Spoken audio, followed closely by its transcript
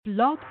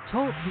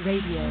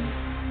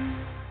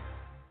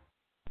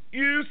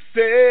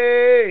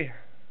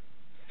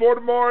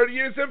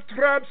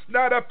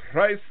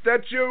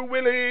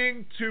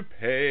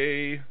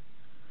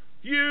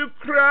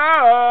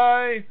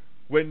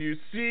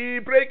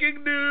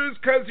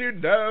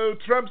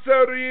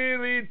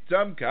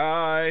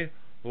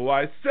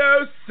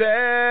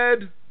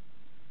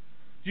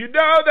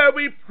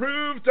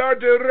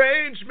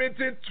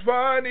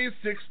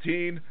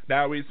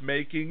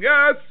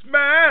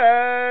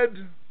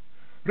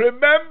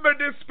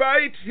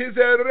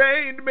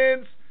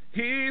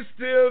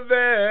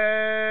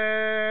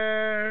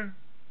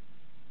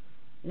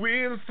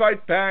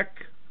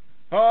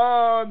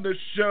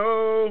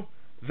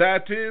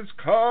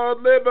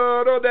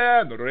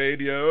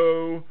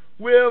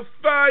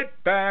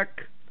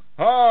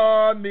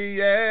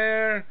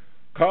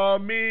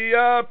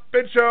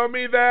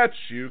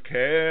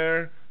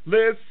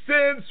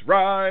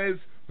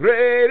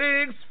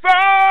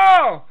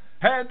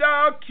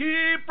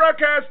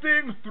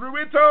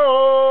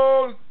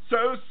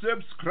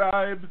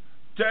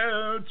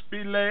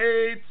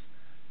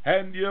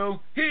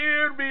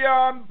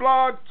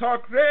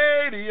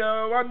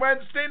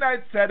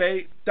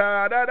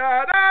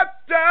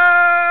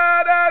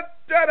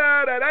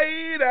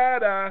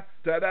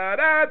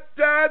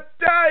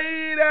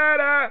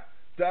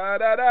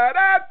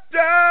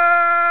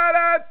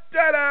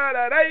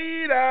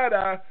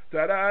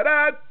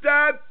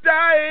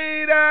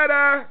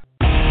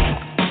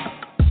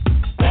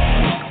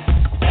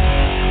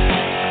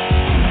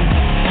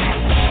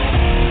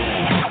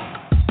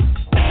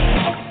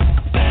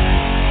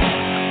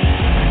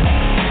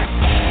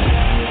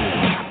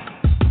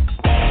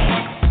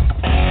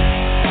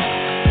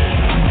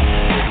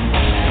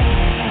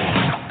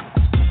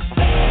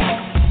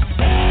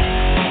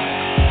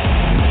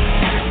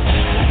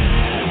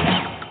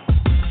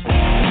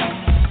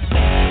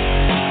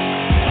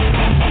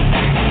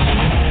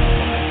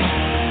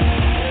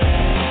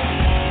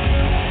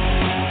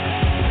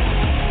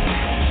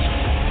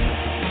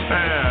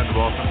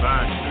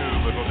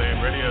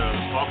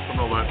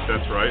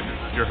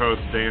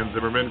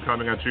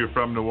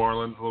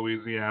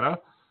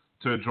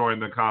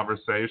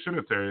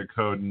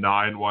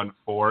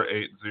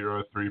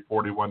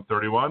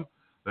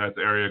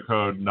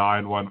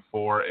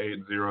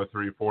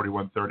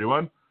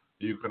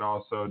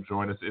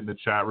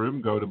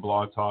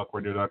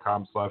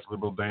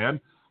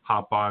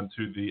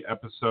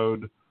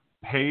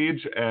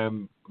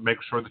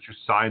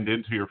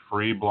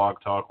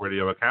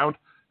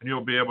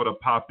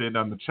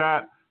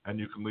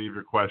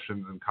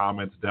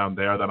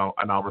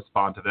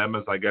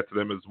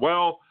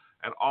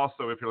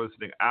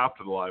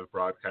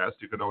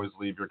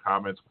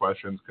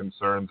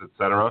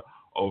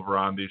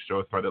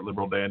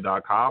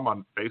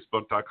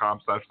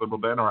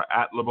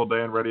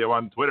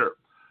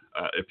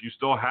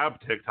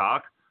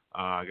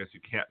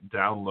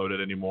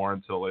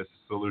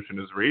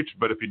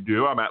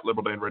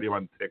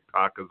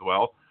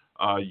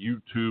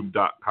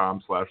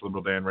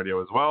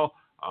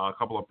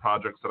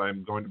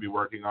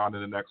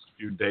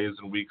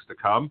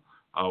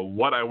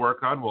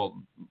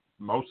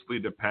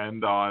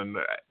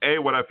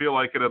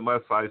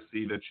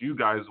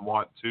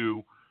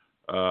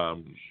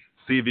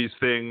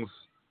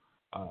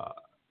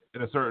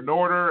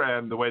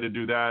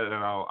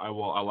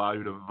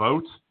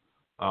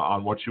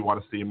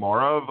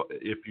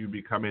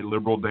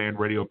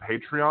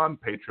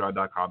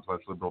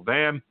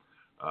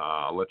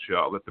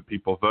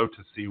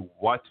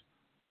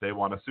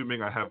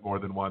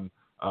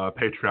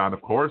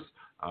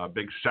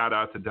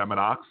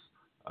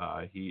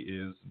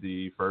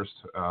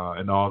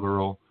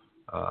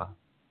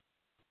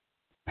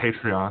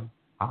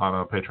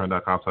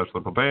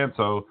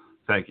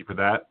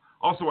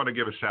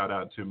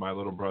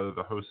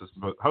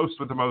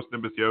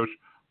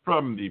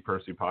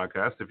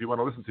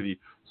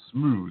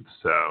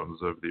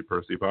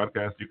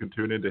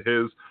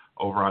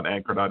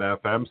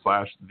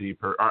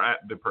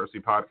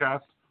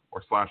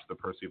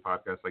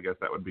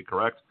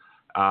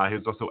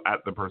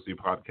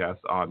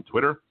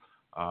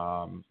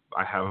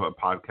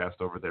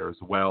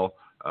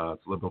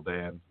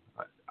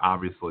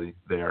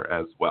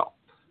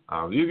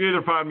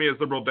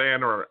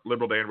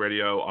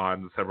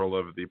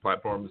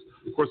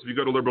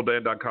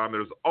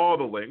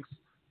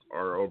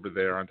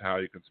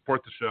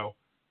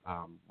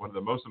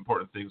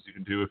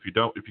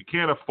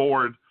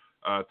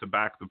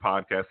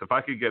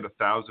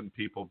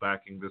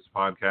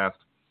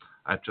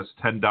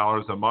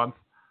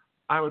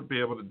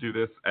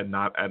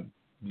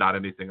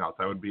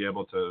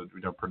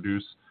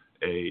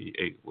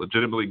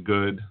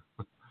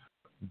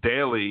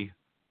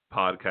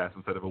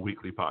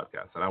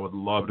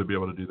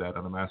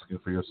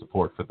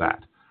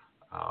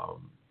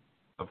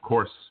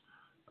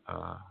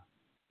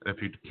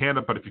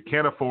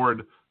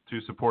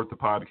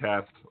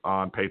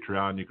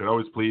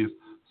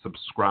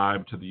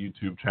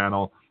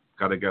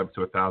got to get up to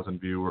 1,000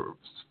 viewers,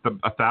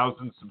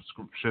 1,000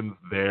 subscriptions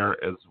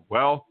there as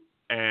well.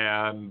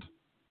 And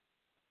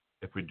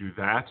if we do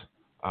that,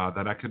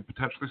 then I could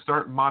potentially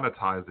start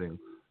monetizing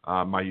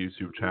my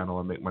YouTube channel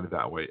and make money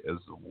that way as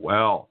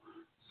well.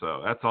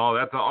 So that's all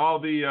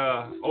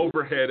the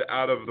overhead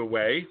out of the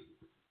way.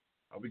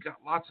 We got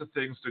lots of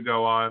things to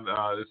go on.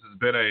 This has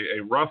been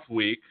a rough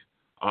week,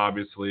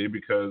 obviously,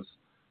 because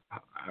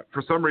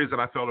for some reason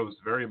I felt it was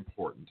very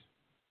important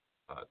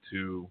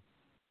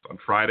on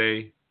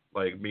Friday,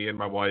 like me and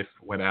my wife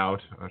went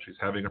out. She's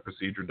having a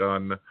procedure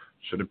done.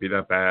 Shouldn't be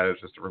that bad. It's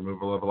just a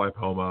removal of a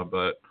lipoma.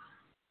 But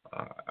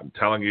I'm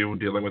telling you,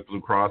 dealing with Blue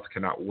Cross,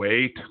 cannot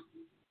wait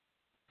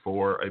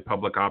for a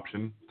public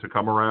option to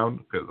come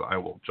around, because I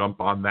will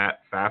jump on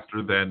that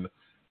faster than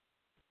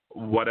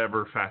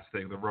whatever fast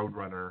thing, the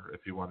Roadrunner,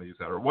 if you want to use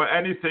that, or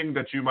anything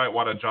that you might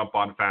want to jump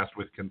on fast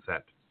with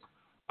consent.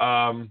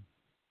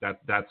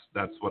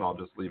 That's what I'll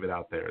just leave it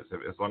out there.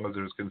 As long as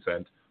there's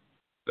consent,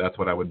 that's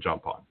what I would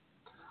jump on.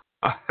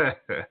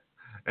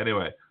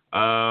 Anyway,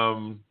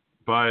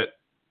 but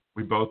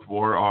we both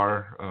wore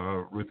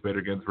our Ruth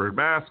Bader Ginsburg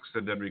masks,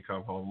 and then we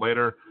come home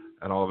later,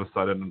 and all of a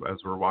sudden, as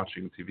we're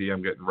watching TV,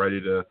 I'm getting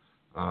ready to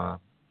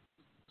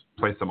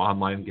play some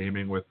online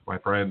gaming with my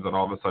friends, and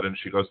all of a sudden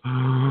she goes,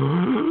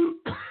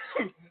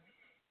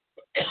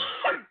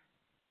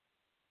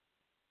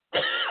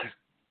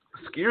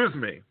 excuse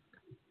me.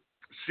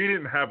 She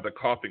didn't have the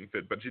coughing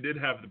fit, but she did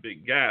have the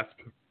big gasp.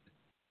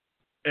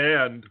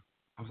 And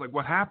I was like,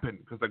 what happened?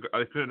 Because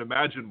I couldn't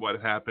imagine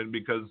what happened,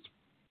 because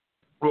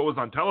what was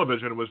on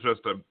television was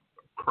just a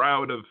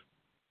crowd of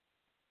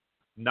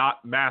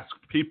not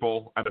masked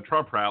people at a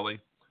Trump rally,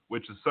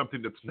 which is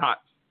something that's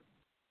not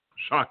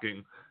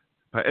shocking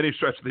by any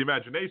stretch of the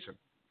imagination.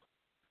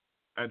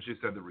 And she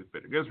said that Ruth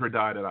Bader Ginsburg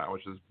died, and I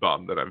was just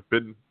bummed that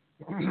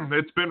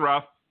it's been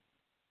rough.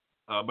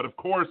 But of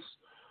course,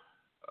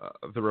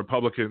 the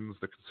Republicans,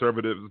 the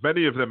conservatives,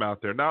 many of them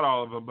out there, not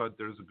all of them, but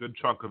there's a good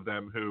chunk of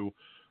them who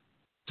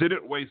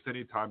didn't waste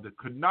any time, that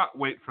could not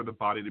wait for the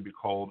body to be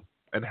cold,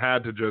 and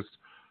had to just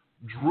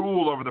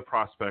drool over the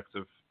prospect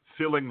of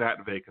filling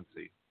that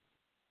vacancy.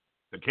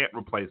 They can't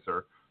replace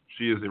her.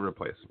 She is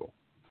irreplaceable.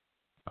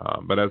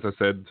 But as I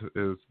said,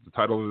 is the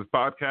title of this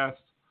podcast,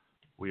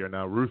 we are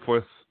now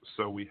ruthless,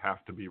 so we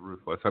have to be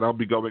ruthless. And I'll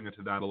be going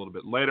into that a little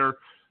bit later,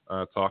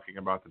 talking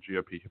about the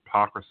GOP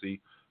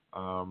hypocrisy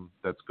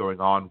that's going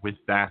on with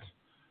that,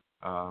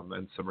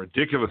 and some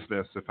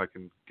ridiculousness. If I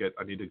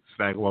need to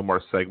snag one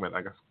more segment,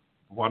 I guess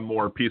one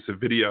more piece of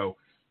video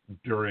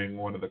during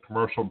one of the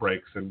commercial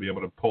breaks, and be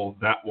able to pull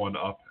that one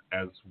up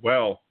as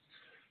well.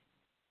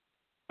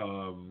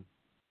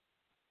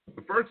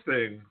 The first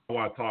thing I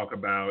want to talk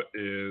about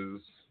is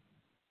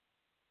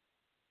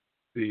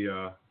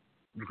the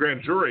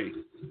grand jury.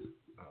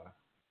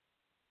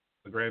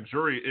 The grand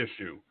jury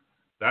issue.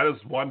 That is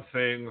one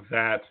thing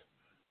that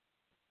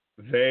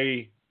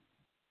they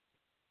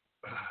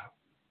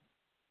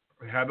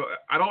had.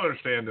 I don't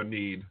understand the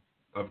need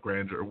of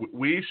grand jury.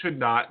 We should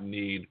not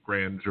need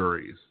grand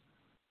juries.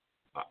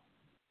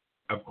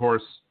 Of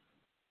course,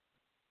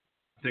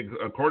 I think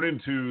according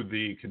to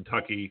the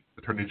Kentucky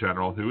Attorney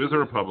General, who is a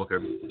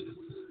Republican,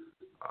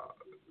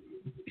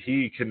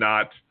 he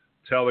cannot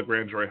tell the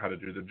grand jury how to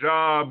do the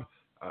job.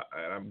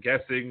 And I'm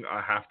guessing,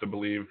 I have to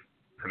believe,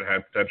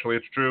 potentially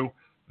it's true,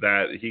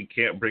 that he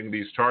can't bring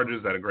these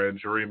charges, that a grand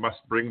jury must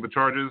bring the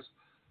charges.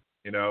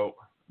 You know,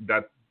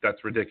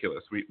 that's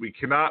ridiculous. We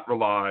cannot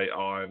rely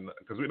on,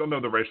 because we don't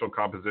know the racial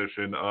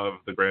composition of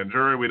the grand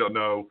jury. We don't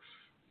know,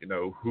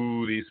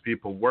 who these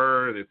people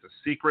were. It's a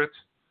secret.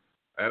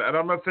 And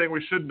I'm not saying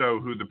we should know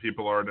who the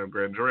people are in a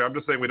grand jury. I'm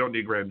just saying we don't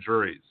need grand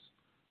juries.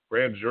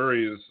 Grand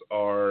juries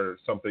are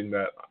something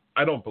that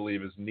I don't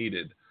believe is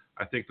needed.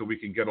 I think that we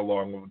can get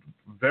along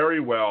very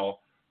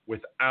well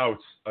without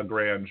a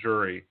grand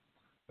jury.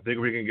 I think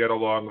we can get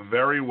along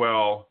very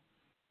well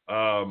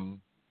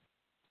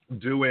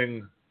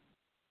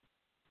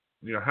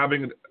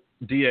having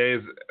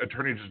DAs,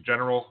 attorneys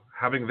general,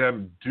 having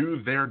them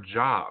do their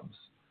jobs.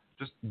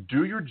 Just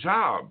do your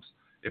jobs.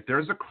 If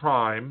there's a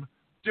crime,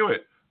 do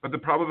it. But the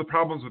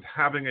problems with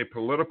having a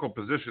political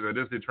position that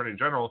is the attorney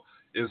general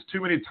is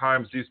too many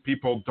times these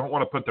people don't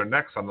want to put their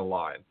necks on the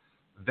line.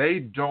 They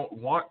don't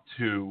want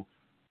to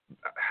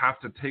have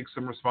to take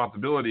some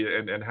responsibility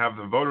and have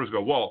the voters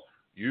go, well,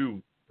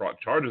 you brought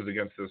charges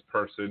against this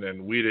person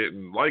and we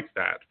didn't like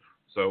that.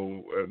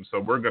 So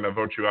we're going to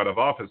vote you out of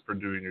office for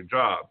doing your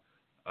job.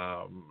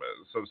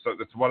 So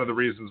that's one of the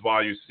reasons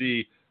why you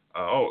see,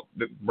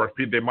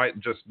 they might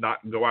just not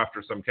go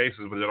after some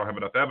cases where they don't have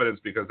enough evidence,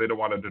 because they don't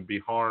want it to be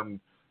harmed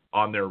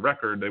on their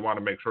record. They want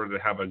to make sure they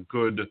have a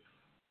good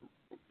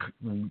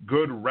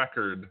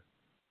record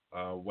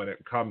when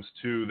it comes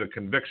to the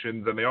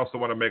convictions, and they also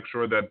want to make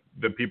sure that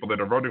the people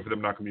that are voting for them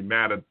are not going to be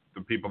mad at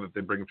the people that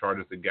they bring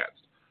charges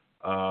against.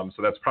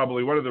 So that's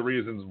probably one of the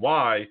reasons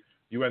why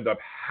you end up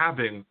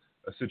having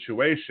a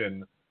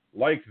situation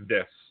like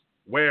this,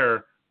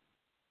 where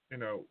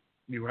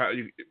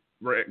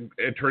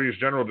attorneys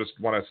general just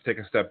want us to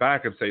take a step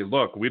back and say,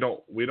 look, we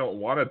don't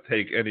want to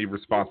take any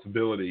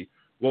responsibility.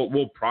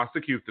 We'll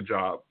prosecute the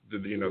jobs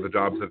that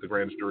the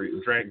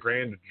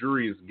grand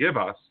juries give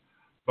us,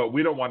 but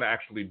we don't want to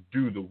actually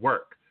do the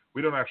work.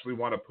 We don't actually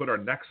want to put our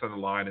necks on the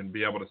line and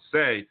be able to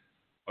say,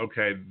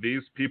 okay,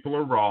 these people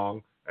are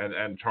wrong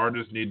and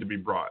charges need to be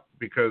brought.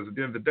 Because at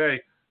the end of the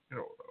day,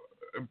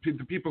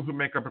 the people who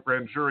make up a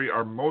grand jury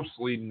are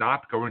mostly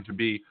not going to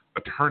be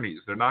attorneys.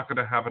 They're not going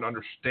to have an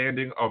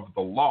understanding of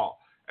the law.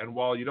 And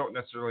while you don't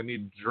necessarily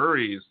need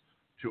juries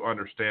to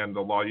understand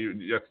the law,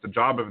 it's the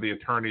job of the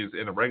attorneys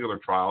in a regular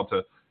trial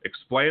to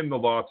explain the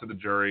law to the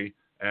jury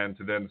and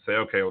to then say,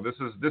 okay, well, this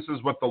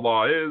is what the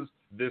law is.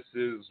 This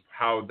is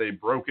how they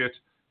broke it.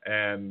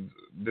 And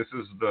this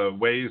is the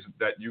ways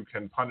that you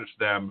can punish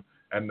them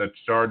and the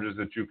charges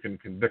that you can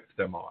convict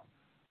them on.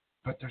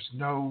 But there's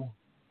no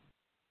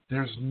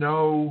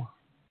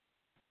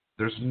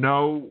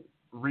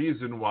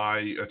reason why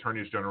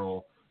attorneys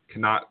general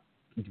cannot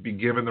be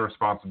given the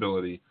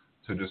responsibility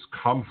to just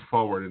come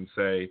forward and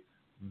say,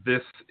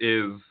 these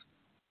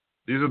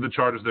are the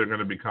charges that are going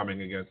to be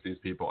coming against these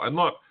people. And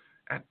look,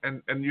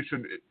 and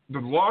the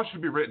law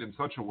should be written in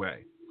such a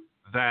way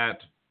that,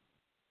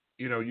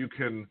 you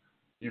can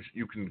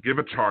give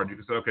a charge. You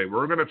can say, okay,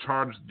 we're going to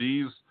charge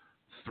these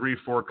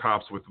 3-4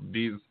 cops with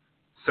these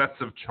sets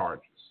of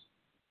charges.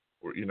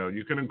 Or,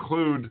 you can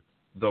include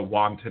the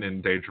wanton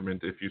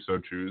endangerment if you so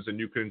choose, and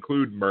you can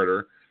include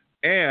murder.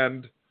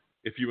 And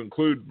if you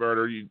include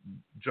murder,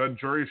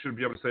 jury should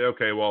be able to say,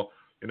 okay, well,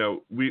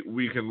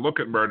 we can look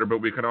at murder, but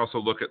we can also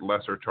look at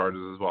lesser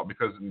charges as well.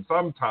 Because in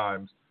some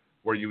times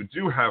where you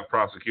do have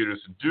prosecutors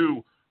who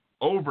do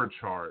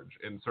overcharge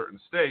in certain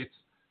states,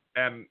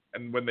 and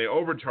when they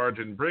overcharge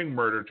and bring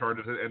murder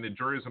charges, and the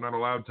juries are not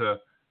allowed to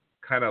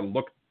kind of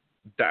look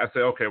and say,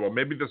 okay, well,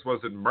 maybe this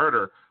wasn't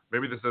murder.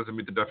 Maybe this doesn't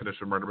meet the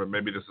definition of murder, but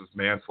maybe this is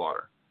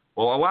manslaughter.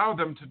 Well, allow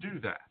them to do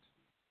that.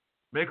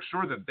 Make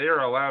sure that they are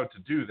allowed to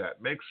do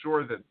that. Make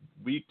sure that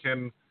we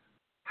can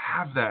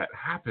have that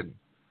happen.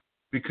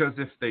 Because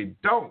if they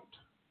don't,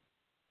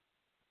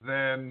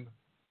 then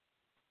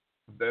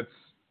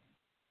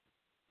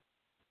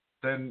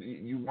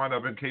you wind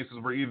up in cases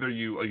where either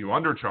you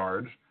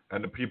undercharge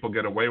and the people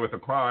get away with a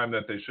crime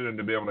that they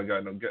shouldn't be able to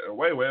get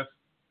away with,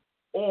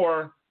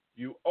 or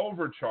you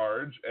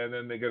overcharge and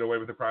then they get away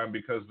with the crime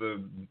because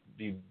the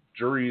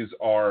juries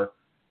are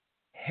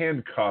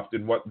handcuffed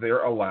in what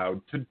they're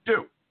allowed to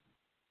do.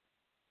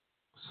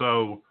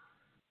 So,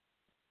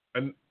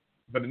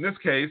 but in this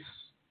case,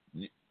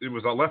 it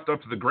was left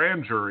up to the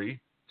grand jury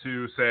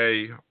to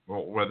say,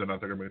 well, whether or not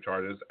they're going to bring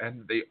charges,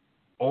 and they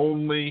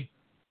only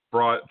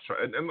brought,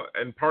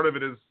 and part of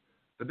it is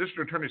the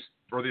district attorney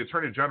or the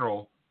attorney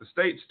general, the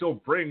state still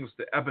brings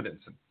the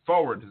evidence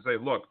forward to say,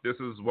 look, this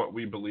is what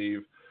we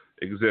believe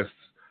exists,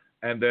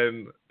 and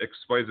then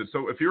explains it.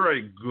 So if you're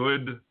a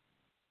good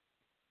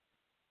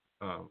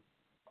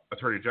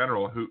attorney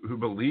general who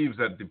believes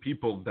that the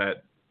people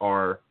that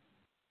are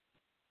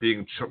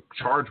being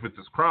charged with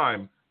this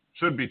crime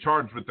should be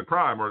charged with the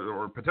crime,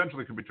 or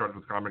potentially could be charged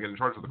with the crime or getting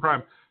charged with the crime,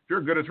 if you're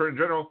a good attorney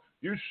general,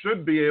 you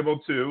should be able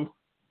to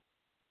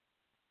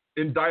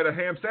indict a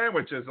ham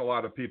sandwich, as a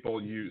lot of people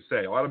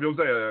say. A lot of people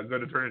say a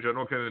good attorney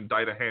general can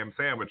indict a ham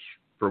sandwich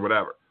for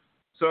whatever.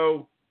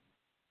 So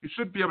you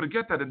should be able to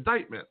get that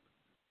indictment.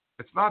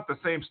 It's not the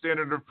same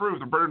standard of proof.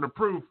 The burden of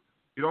proof,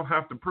 you don't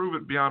have to prove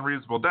it beyond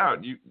reasonable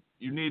doubt.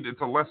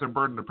 It's a lesser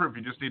burden of proof.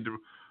 You just need to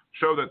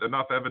show that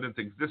enough evidence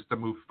exists to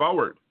move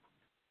forward.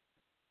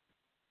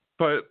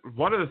 But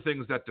one of the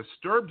things that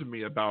disturbed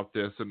me about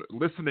this, and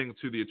listening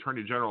to the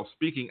Attorney General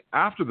speaking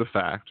after the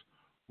fact,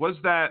 was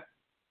that,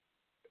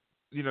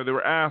 they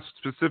were asked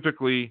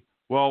specifically,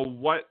 well,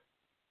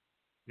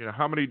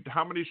 how many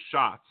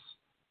shots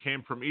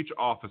came from each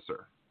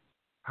officer?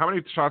 How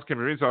many shots came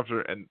from each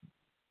officer and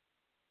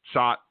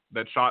shot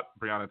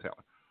Breonna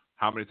Taylor?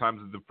 How many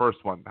times did the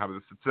first one? How many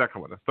the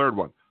second one? The third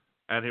one?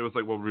 And he was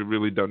like, well, we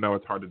really don't know.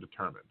 It's hard to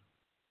determine.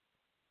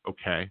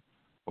 Okay.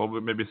 Well,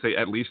 maybe say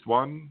at least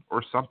one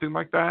or something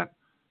like that.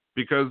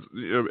 Because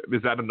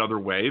is that another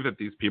way that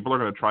these people are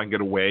going to try and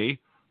get away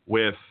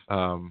with,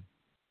 the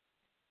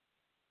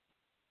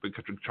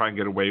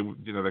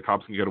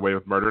cops can get away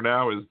with murder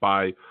now, is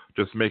by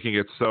just making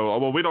it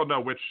so, we don't know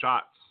which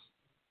shots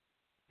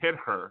hit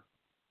her.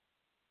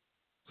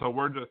 So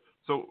we're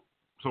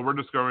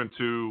just going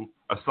to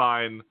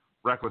assign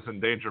reckless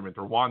endangerment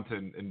or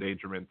wanton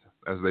endangerment,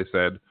 as they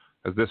said,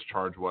 as this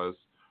charge was.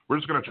 We're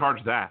just going to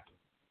charge that.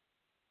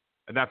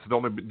 And that's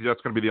going to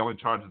be the only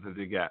charge that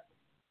they get.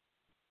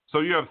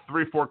 So you have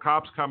 3-4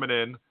 cops coming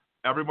in.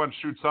 Everyone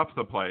shoots up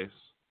the place.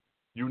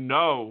 You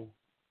know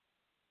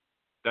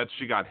that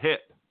she got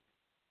hit.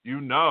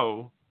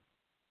 Or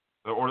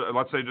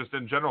let's say just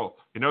in general,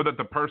 you know that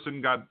the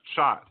person got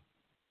shot,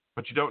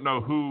 but you don't know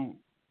who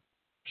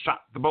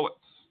shot the bullets.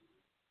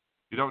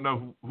 You don't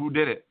know who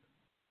did it.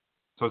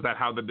 So is that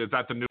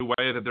the new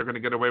way that they're going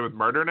to get away with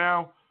murder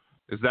now?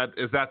 Is that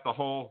the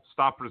whole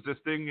stop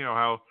resisting?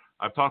 How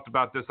I've talked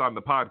about this on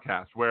the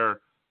podcast, where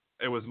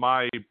it was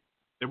my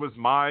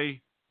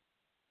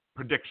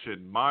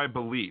prediction, my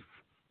belief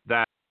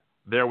that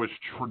there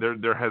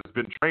has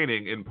been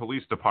training in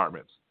police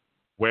departments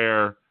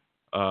where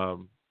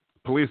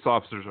police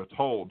officers are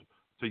told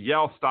to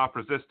yell "stop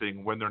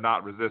resisting" when they're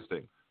not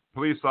resisting.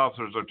 Police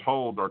officers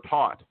are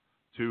taught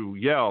to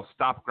yell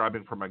 "stop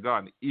grabbing for my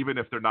gun" even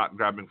if they're not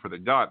grabbing for the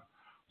gun,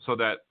 so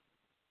that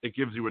it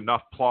gives you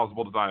enough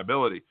plausible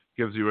deniability,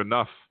 gives you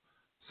enough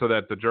so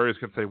that the juries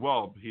can say,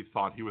 well, he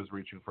thought he was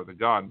reaching for the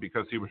gun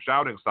because he was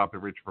shouting "stop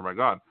and reaching for my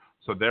gun,"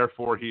 so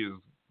therefore he is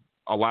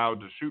allowed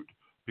to shoot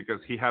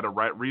because he had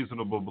a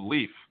reasonable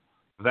belief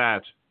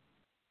that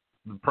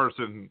the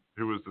person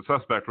who was the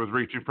suspect was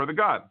reaching for the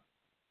gun.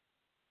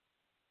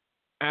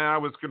 And I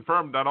was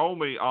confirmed not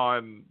only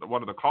on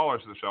one of the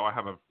callers of the show. I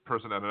have a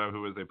person that I know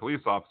who is a police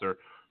officer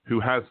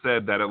who has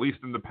said that at least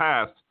in the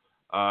past,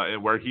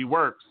 where he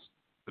works,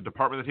 the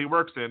department that he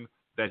works in,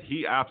 that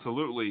he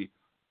absolutely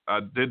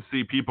did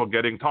see people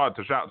getting taught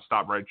to shout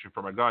 "stop reaching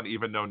for my gun,"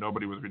 even though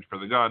nobody was reaching for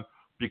the gun,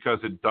 because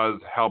it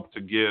does help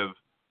to give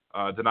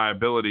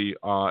deniability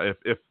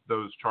if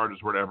those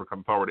charges were to ever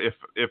come forward. If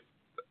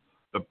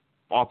the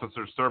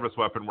officer's service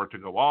weapon were to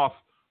go off,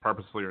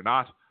 purposely or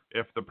not,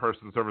 if the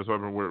person's service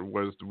weapon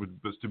was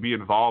to be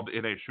involved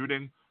in a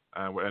shooting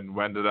and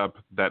ended up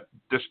that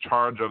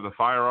discharge of the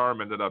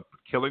firearm ended up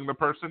killing the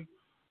person,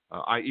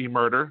 i.e.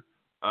 murder,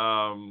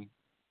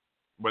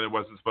 when it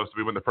wasn't supposed to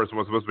be, when the person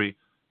was supposed to be,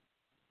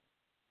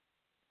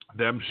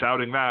 them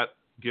shouting that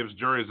gives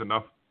juries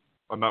enough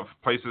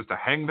places to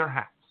hang their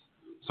hats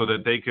so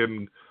that they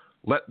can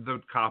let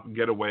the cop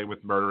get away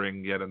with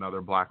murdering yet another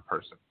black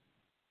person.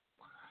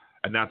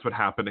 And that's what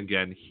happened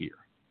again here.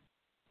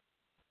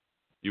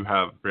 You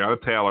have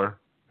Breonna Taylor,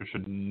 who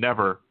should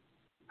never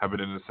have been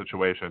in this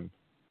situation.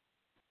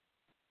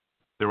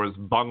 There was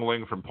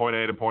bungling from point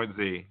A to point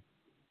Z,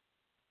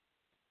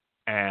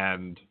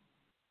 and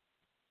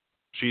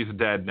she's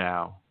dead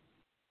now.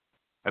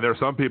 And there are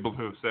some people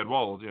who have said,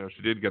 well,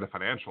 she did get a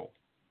financial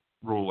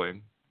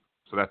ruling,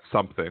 so that's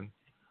something.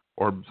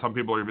 Or some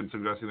people are even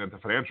suggesting that the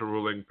financial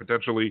ruling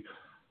potentially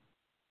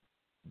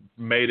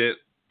made it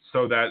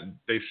so that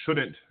they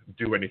shouldn't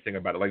do anything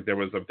about it. Like there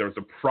was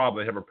a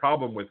problem. They have a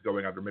problem with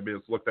going after. Maybe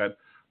it's looked at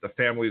the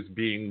families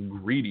being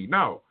greedy.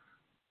 No,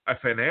 a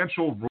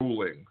financial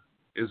ruling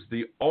is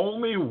the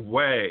only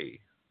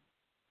way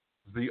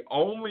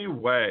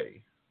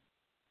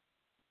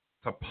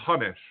to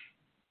punish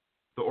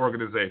the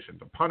organization,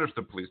 to punish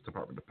the police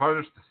department, to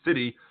punish the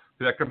city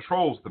that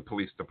controls the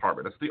police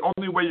department. It's the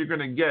only way you're going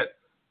to get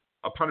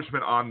a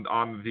punishment on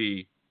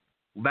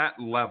that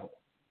level.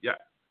 Yeah,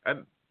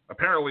 and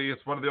apparently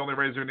it's one of the only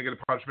ways you're going to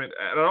get a punishment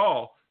at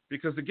all,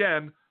 because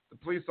again, the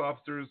police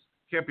officers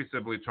can't be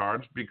civilly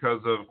charged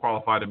because of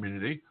qualified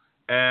immunity,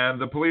 and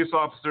the police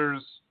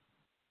officers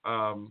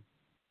are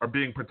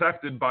being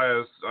protected by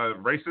a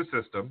racist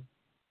system,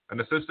 and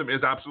the system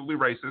is absolutely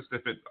racist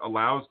if it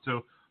allows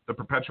to the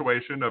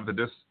perpetuation of the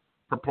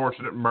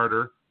disproportionate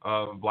murder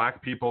of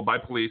black people by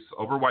police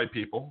over white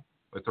people.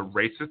 It's a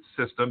racist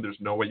system. There's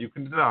no way you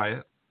can deny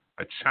it.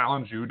 I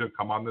challenge you to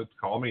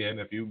call me in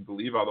if you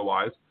believe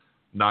otherwise.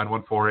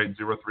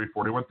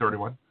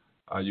 914-803-4131.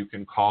 You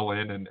can call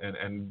in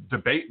and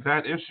debate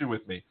that issue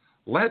with me.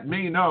 Let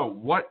me know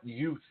what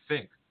you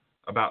think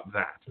about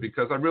that,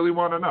 because I really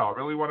want to know. I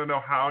really want to know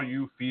how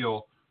you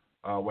feel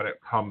when it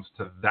comes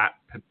to that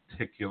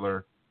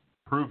particular.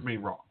 Prove me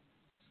wrong.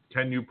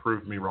 Can you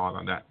prove me wrong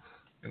on that?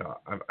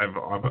 I've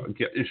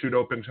issued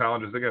open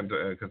challenges again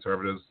to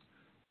conservatives.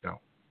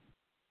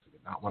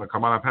 Not want to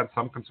come on. I've had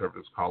some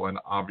conservatives call in,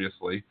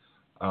 obviously.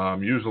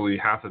 Usually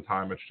half the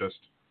time it's just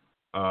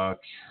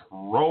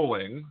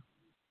trolling.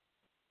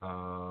 What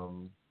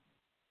am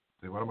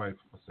I?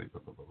 Let's see.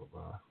 Blah, blah, blah,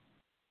 blah.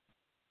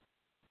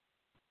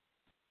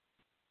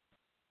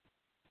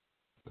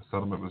 The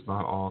settlement was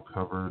not all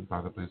covered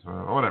by the police.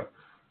 Or whatever.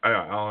 I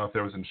don't know if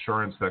there was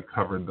insurance that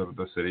covered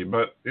the city,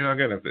 but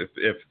again,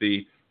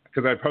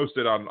 because I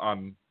posted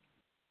on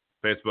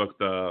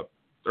Facebook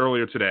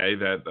earlier today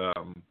that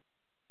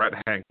Brett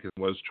Hankins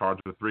was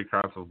charged with 3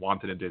 counts of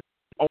wanton endangerment.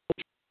 The only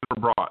charges were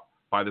brought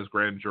by this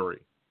grand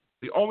jury.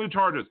 The only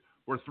charges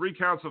were 3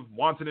 counts of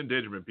wanton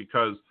endangerment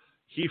because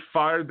he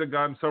fired the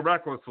gun so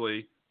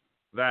recklessly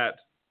that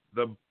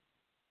the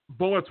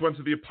bullets went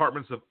to the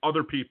apartments of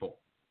other people.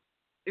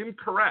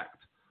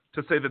 Incorrect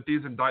to say that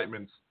these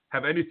indictments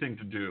have anything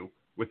to do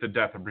with the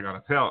death of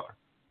Breonna Taylor.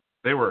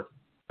 They were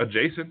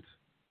adjacent,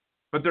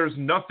 but there's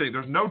no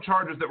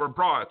charges that were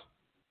brought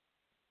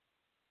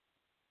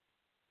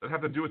that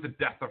have to do with the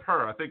death of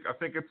her. I think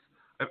it's,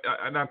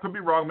 and I could be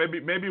wrong.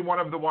 Maybe one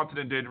of the wanted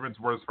endangerments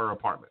was her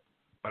apartment,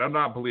 but I do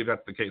not believe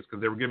that's the case because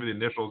they were given the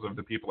initials of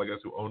the people, I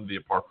guess, who owned the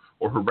apartment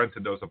or who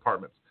rented those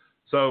apartments.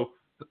 So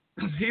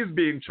he's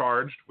being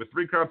charged with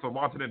 3 counts of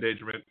wanted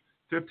endangerment,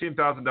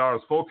 $15,000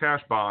 full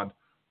cash bond,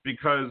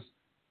 because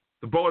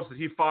the bullets that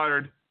he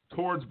fired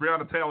towards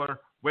Breonna Taylor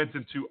went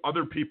into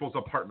other people's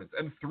apartments,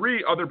 and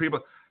 3 other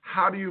people.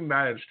 How do you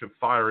manage to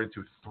fire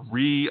into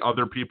 3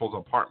 other people's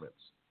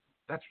apartments?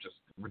 That's just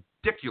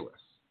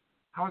ridiculous.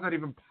 How is that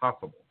even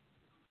possible?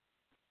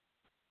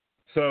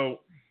 So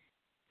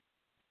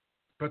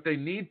but they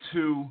need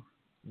to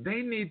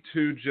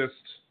just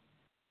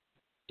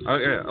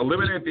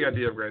eliminate the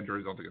idea of grand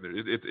juries altogether.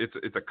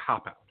 It's a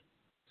cop-out.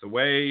 It's a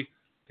way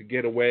to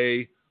get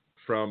away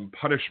from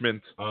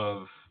punishment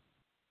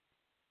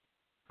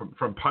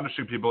from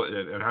punishing people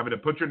and having to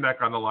put your neck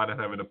on the line and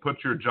having to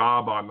put your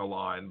job on the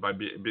line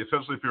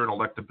especially if you're in an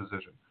elected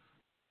position.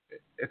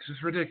 It's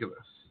just ridiculous.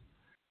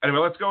 Anyway,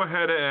 let's go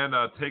ahead and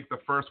take the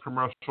first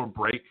commercial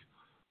break.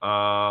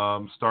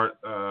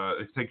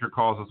 Take your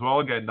calls as well.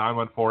 Again,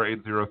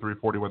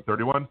 914-803-4131.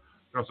 You can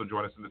also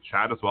join us in the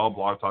chat as well,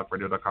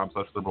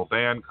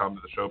 blogtalkradio.com/liberaldan. Come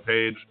to the show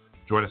page.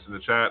 Join us in the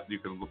chat. You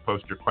can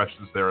post your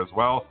questions there as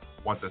well.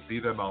 Once I see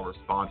them, I'll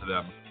respond to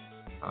them.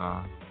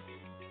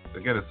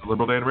 Again, it's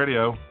Liberal Dan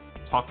Radio.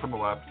 Talk from the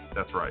left.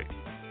 That's right.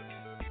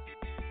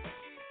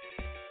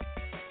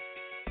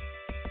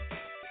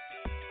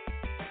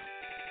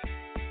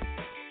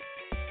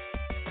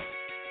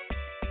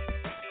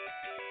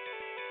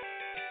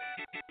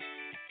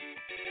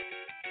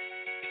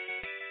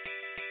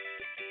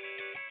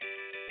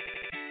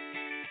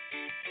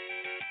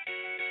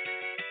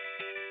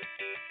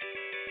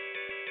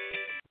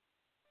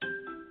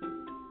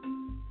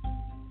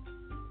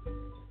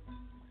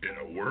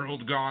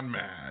 World gone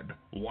mad.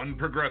 One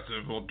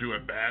progressive will do a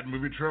bad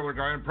movie trailer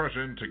guy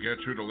impression to get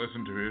you to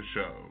listen to his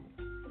show.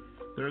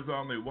 There's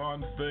only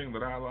one thing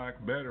that I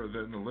like better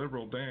than the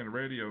Liberal Dan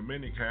Radio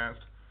minicast.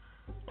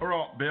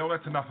 Alright, Bill,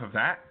 that's enough of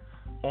that.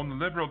 On the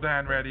Liberal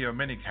Dan Radio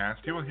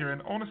minicast, you will hear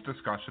an honest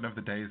discussion of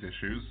the day's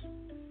issues,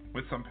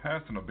 with some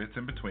personal bits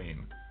in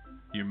between.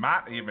 You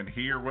might even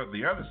hear what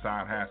the other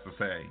side has to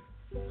say,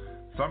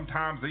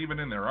 sometimes even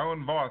in their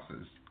own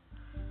voices.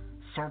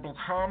 So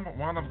become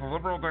one of the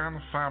Liberal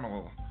Dan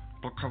family,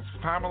 because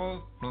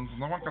family means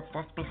no one gets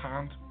left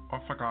behind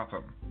or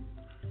forgotten.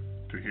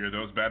 To hear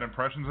those bad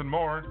impressions and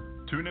more,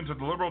 tune into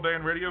the Liberal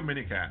Dan Radio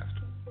minicast.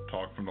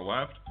 Talk from the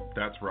left,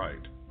 that's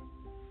right.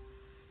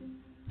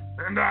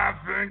 And I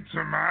think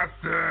to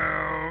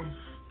myself,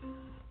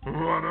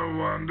 what a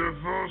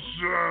wonderful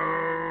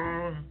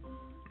show.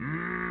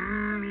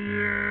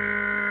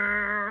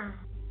 Yeah.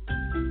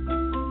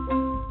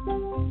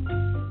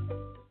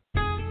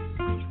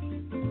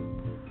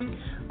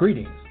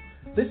 Greetings.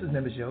 This is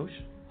Nimbus Yosh,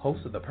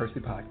 host of the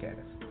Percy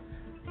Podcast.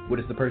 What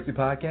is the Percy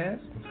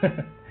Podcast?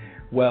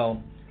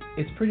 Well,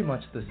 it's pretty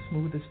much the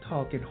smoothest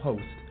talking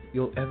host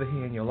you'll ever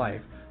hear in your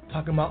life,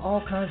 talking about all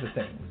kinds of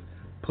things.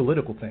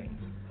 Political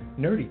things,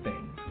 nerdy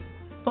things,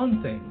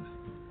 fun things,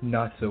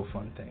 not so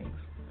fun things.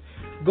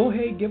 Go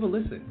ahead, give a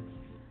listen,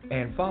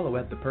 and follow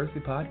at the Percy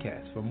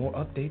Podcast for more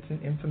updates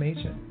and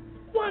information.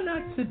 Why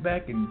not sit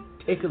back and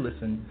take a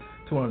listen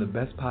to one of the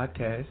best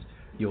podcasts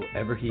you'll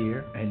ever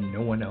hear, and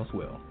no one else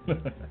will.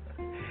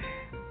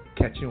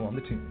 Catch you on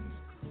the tunes.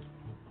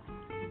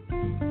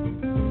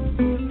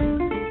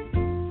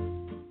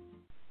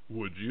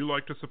 Would you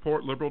like to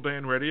support Liberal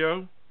Dan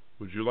Radio?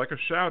 Would you like a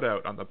shout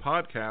out on the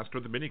podcast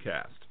or the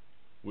minicast?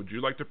 Would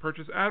you like to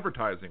purchase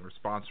advertising or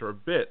sponsor a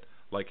bit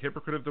like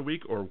Hypocrite of the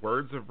Week or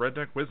Words of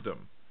Redneck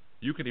Wisdom?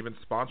 You can even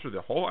sponsor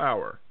the whole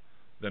hour.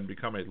 Then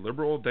become a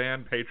Liberal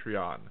Dan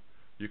Patreon.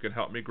 You can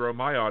help me grow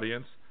my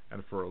audience,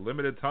 and for a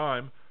limited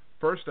time,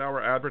 first-hour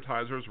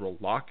advertisers will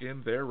lock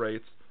in their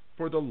rates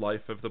for the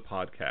life of the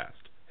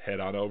podcast. Head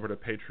on over to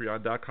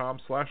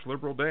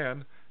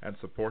patreon.com/liberaldan and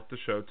support the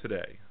show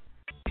today.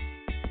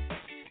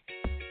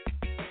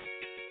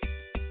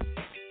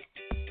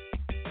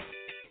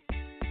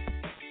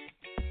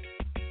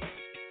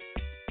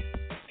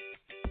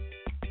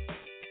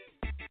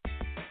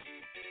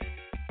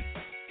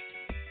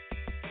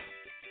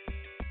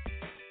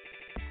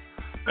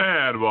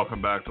 And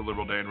welcome back to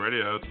Liberal Dan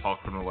Radio.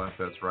 Talk from the left,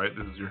 that's right.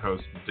 This is your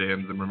host,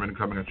 Dan Zimmerman,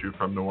 coming at you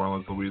from New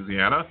Orleans,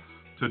 Louisiana.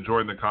 To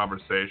join the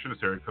conversation,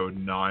 it's area code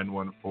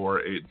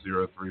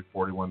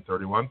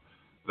 914-803-4131.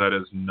 That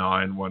is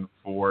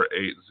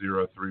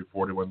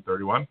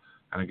 914-803-4131.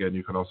 And again,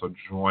 you can also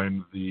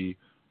join the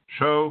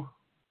show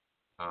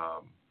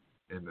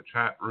in the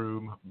chat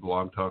room,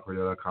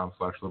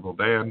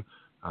 blogtalkradio.com/liberaldan.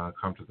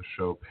 Come to the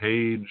show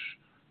page.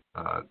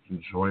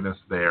 Join us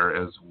there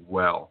as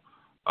well.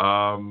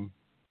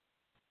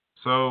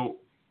 So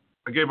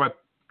I gave my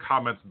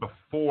comments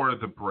before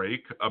the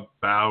break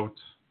about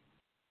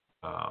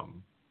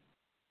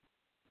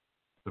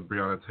the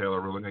Breonna Taylor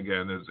ruling.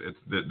 Again,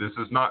 this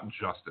is not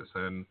justice,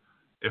 and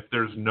if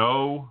there's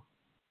no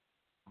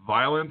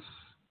violence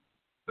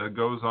that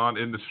goes on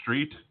in the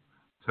street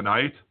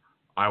tonight,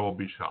 I will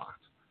be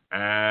shocked.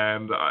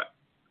 And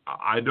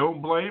I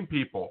don't blame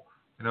people.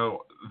 You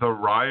know, the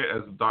riot,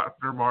 as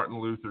Dr. Martin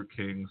Luther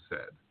King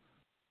said,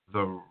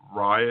 the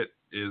riot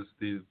is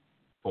the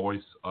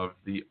voice of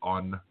the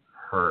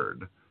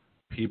unheard.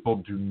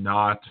 People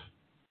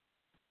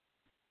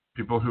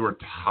who are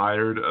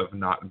tired of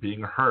not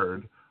being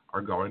heard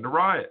are going to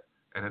riot.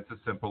 And it's as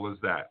simple as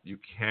that. You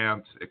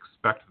can't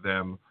expect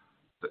them.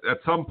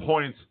 At some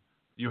point,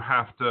 you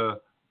have to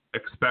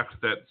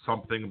expect that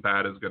something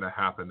bad is going to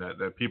happen,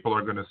 that people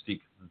are going to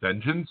seek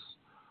vengeance,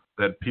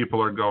 that people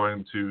are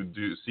going to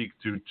seek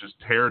to just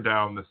tear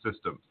down the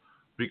system,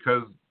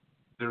 because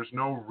there's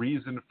no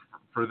reason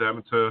for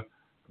them to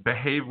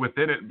behave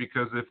within it,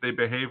 because if they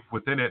behave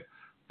within it,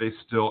 they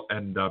still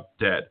end up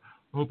dead.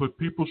 Oh, but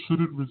people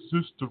shouldn't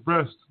resist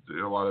arrest.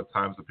 A lot of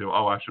times the people,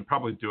 I should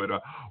probably do it.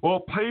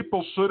 Well,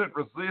 people shouldn't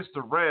resist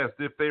arrest.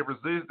 If they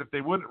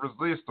wouldn't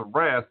resist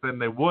arrest, then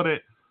they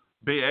wouldn't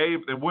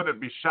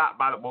be shot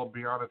by it. Well,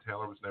 Breonna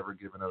Taylor was never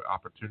given an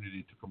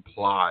opportunity to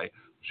comply.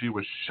 She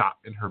was shot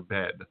in her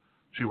bed.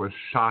 She was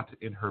shot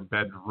in her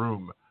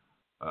bedroom.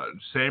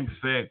 Same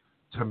thing.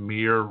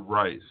 Tamir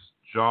Rice,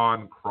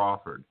 John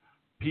Crawford,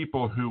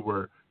 people who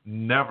were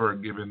never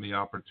given the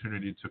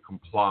opportunity to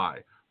comply.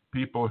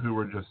 People who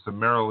were just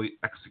summarily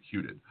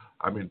executed.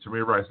 I mean,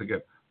 Tamir Rice,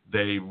 again,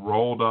 they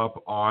rolled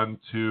up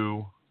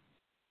onto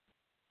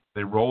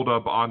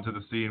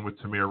the scene with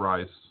Tamir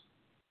Rice,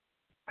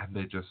 and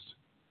they just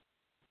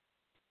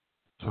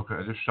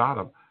shot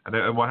him.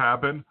 And what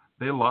happened?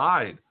 They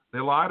lied. They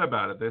lied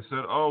about it. They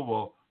said, "Oh,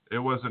 well, it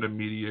wasn't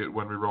immediate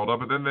when we rolled up,"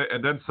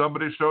 and then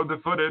somebody showed the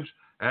footage,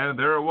 and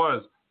there it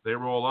was. They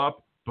roll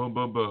up, boom,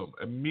 boom, boom,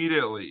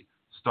 immediately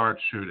start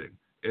shooting.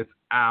 It's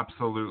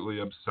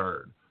absolutely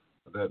absurd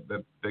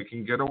that they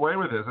can get away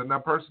with this. And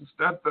that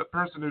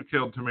person who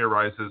killed Tamir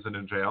Rice isn't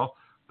in jail.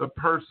 The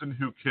person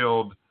who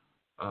killed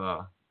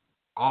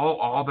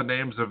all the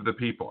names of the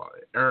people,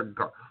 Eric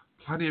Gar,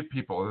 plenty of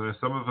people.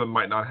 Some of them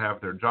might not have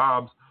their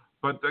jobs,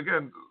 but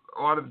again,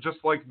 a lot of just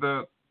like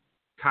the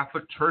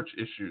Catholic Church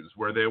issues,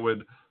 where they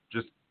would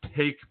just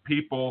take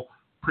people,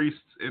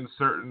 priests in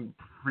certain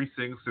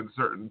precincts in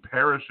certain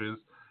parishes,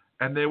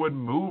 and they would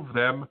move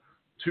them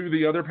to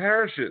the other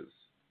parishes.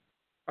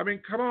 I mean,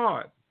 come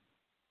on.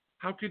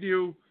 How could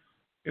you,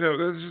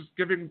 they're just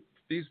giving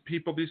these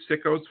people, these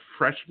sickos,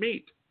 fresh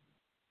meat.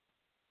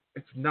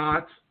 It's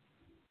not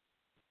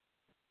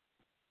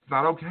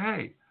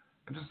okay.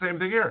 And it's the same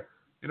thing here.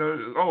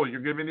 You're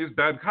giving these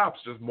bad cops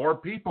just more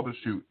people to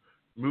shoot.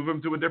 Move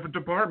them to a different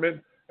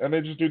department, and they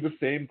just do the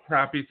same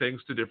crappy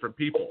things to different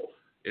people.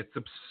 It's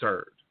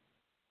absurd.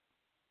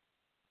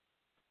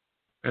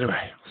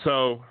 Anyway,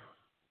 so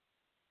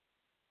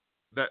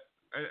that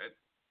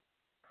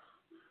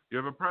you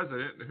have a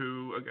president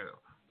who, again,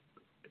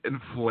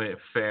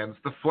 fans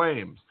the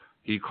flames.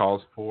 He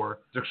calls for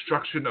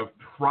destruction of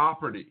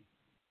property.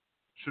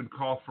 Should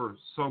call for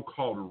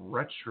so-called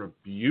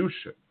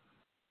retribution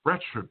for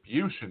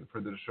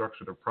the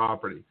destruction of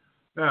property.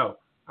 Now,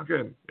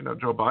 again,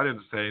 Joe Biden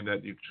is saying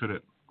that you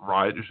shouldn't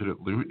riot, you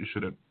shouldn't loot, you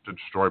shouldn't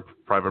destroy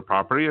private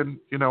property. And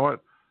you know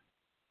what?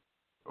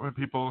 If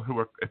people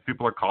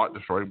are caught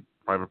destroying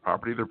private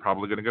property, they're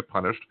probably going to get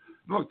punished.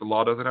 And look, the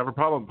law doesn't have a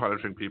problem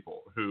punishing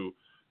people who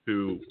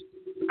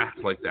act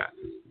like that.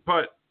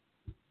 But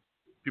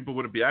people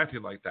wouldn't be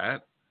acting like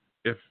that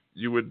if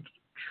you would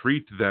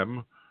treat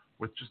them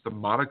with just a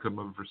modicum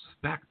of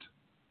respect.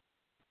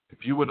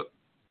 If you would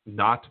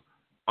not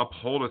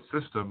uphold a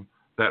system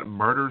that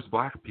murders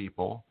black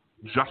people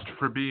just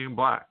for being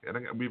black. And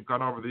again, we've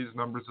gone over these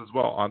numbers as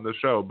well on the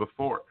show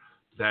before,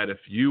 that if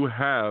you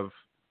have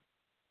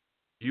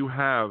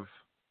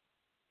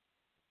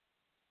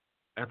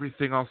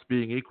everything else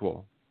being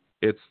equal,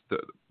 it's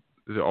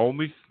the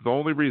only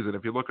reason,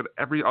 if you look at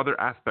every other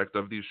aspect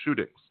of these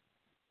shootings,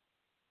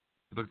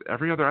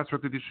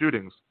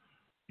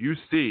 you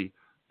see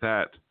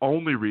that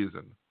only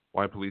reason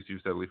why police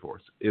use deadly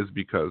force is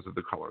because of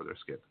the color of their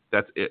skin.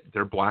 That's it.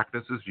 Their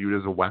blackness is viewed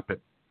as a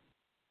weapon.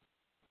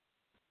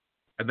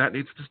 And that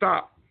needs to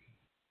stop.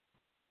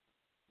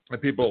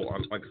 And people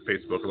on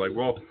Facebook are like,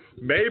 well,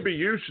 maybe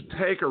you should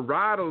take a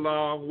ride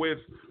along with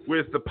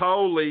the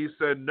police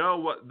and know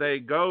what they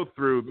go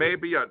through.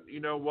 Maybe, you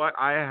know what?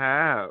 I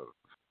have.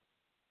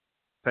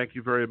 Thank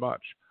you very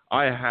much.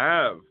 I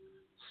have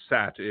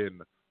sat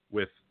in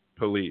with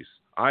police.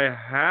 I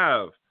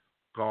have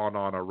gone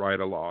on a ride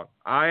along.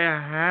 I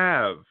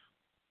have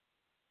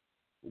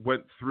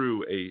went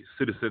through a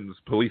citizens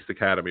police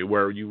academy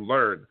where you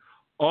learn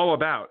all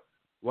about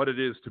what it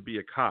is to be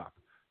a cop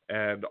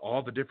and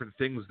all the different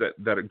things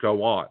that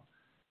go on.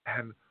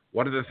 And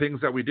one of the things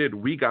that we did,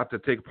 we got to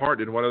take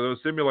part in one of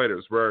those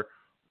simulators where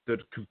the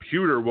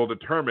computer will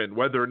determine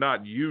whether or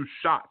not you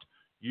shot.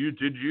 Did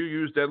you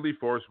use deadly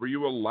force? Were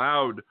you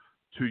allowed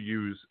to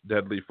use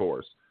deadly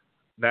force?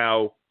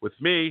 Now, with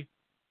me,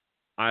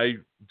 I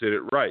did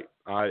it right.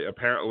 I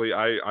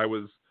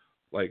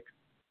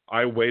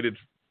waited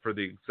for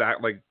the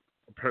exact,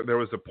 there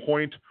was a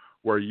point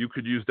where you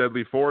could use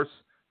deadly force,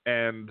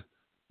 and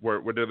where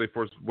deadly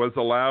force was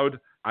allowed,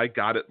 I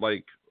got it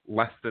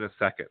less than a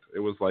second. It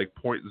was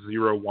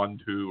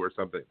 0.012 or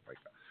something like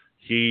that.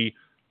 He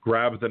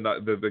grabbed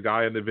the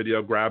guy in the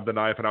video grabbed the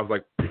knife, and I was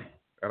like,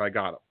 and I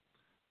got him.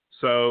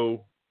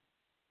 So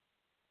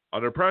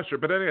under pressure,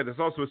 but then again, there's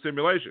also a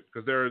simulation,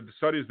 because there are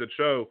studies that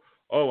show,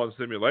 on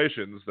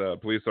simulations, the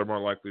police are more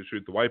likely to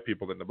shoot the white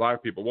people than the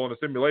black people. Well, in a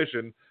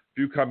simulation, if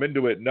you come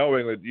into it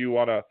knowing that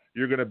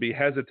you're going to be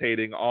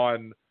hesitating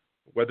on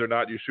whether or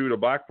not you shoot a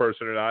black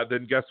person or not,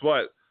 then guess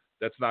what?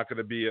 That's not going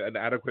to be an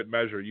adequate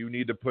measure. You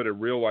need to put a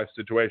real life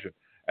situation.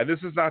 And this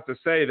is not to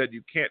say that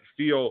you can't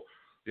feel,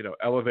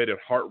 elevated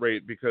heart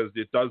rate, because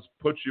it does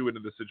put you into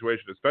the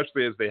situation,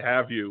 especially as they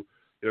have you,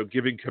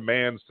 giving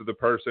commands to the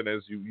person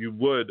as you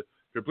would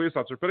to a police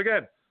officer. But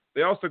again,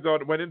 they also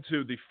went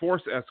into the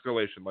force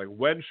escalation. Like,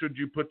 when should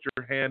you put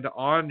your hand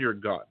on your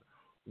gun?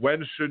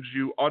 When should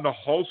you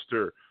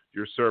unholster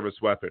your service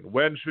weapon?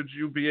 When should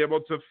you be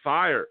able to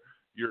fire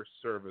your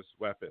service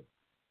weapon?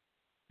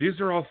 These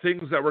are all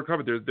things that were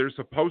covered. They're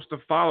supposed to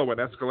follow an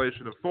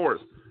escalation of force,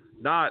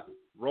 not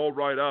roll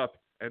right up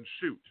and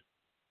shoot.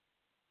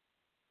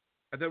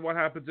 And then what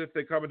happens if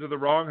they come into the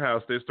wrong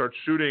house? They start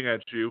shooting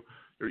at you.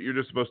 You're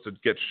just supposed to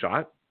get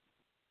shot?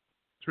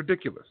 It's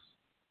ridiculous.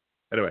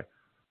 Anyway,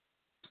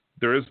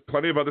 there is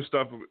plenty of other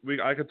stuff.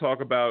 I could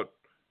talk about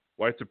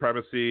white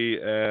supremacy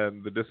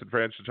and the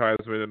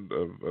disenfranchisement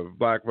of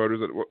black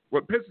voters.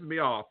 What pisses me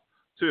off,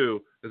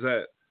 too, is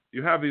that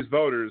you have these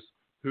voters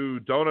who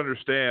don't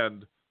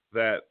understand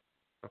that,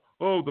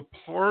 the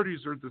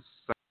parties are the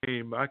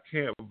same. I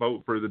can't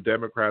vote for the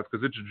Democrats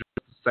because it's just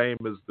the same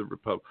as the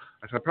Republicans.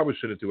 I probably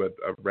shouldn't do a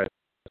red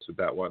with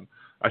that one.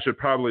 I should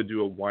probably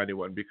do a whiny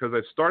one because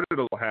I started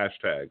a little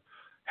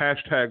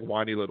hashtag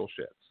whiny little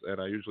shits.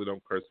 And I usually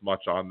don't curse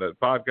much on the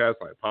podcast.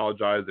 I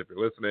apologize if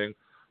you're listening.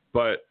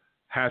 But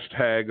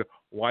hashtag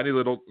whiny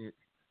little,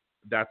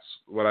 that's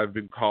what I've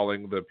been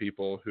calling the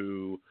people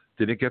who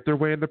didn't get their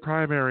way in the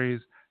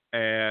primaries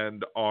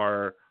and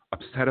are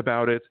upset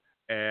about it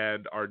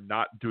and are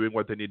not doing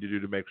what they need to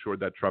do to make sure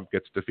that Trump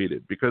gets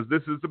defeated, because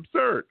this is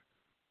absurd.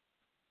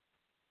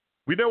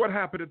 We know what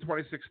happened in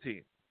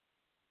 2016.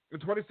 In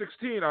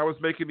 2016, I was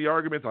making the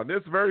argument on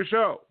this very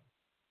show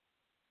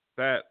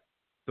that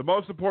the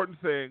most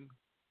important thing,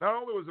 not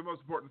only was the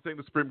most important thing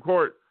the Supreme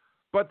Court,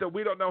 but that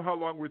we don't know how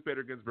long Ruth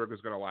Bader Ginsburg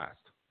is going to last.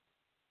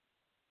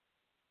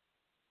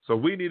 So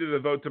we needed a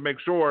vote to make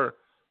sure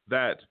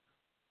that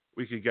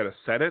we could get a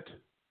Senate,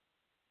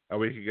 and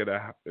we can get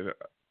a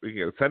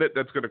Senate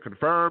that's going to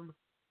confirm,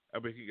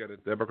 and we can get a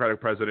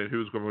Democratic president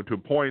who's going to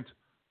appoint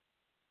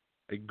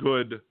a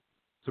good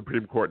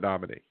Supreme Court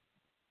nominee.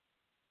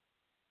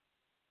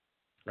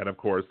 And of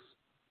course,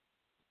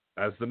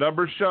 as the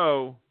numbers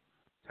show,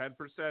 10%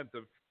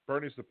 of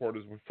Bernie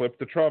supporters would flip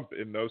to Trump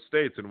in those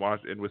states,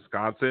 in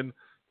Wisconsin,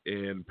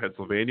 in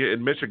Pennsylvania,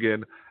 in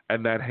Michigan,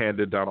 and that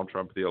handed Donald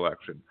Trump the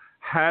election.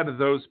 Had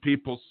those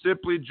people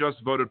simply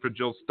just voted for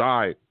Jill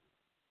Stein,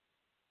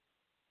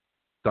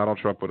 Donald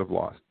Trump would have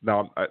lost.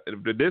 Now,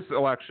 in this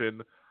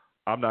election,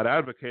 I'm not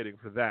advocating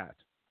for that,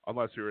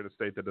 unless you're in a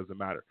state that doesn't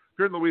matter. If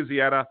you're in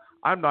Louisiana,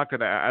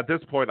 at this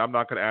point, I'm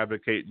not going to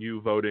advocate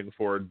you voting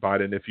for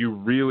Biden. If you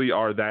really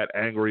are that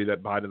angry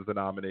that Biden's the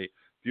nominee,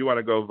 if you want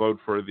to go vote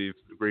for the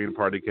Green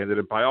Party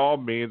candidate, by all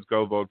means,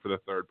 go vote for the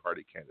third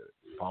party candidate.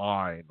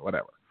 Fine,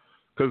 whatever.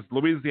 Because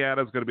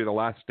Louisiana is going to be the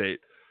last state.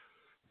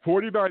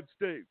 49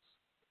 states,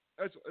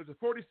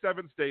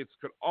 47 states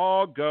could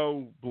all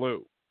go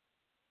blue.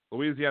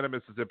 Louisiana,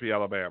 Mississippi,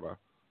 Alabama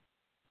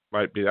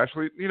might be.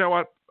 Actually, you know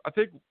what? I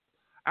think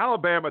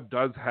Alabama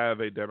does have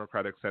a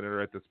Democratic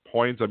senator at this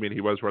point. I mean, he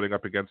was running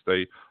up against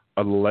a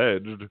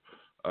alleged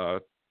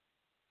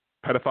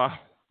pedophile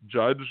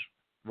judge,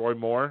 Roy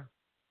Moore.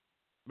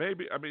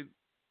 Maybe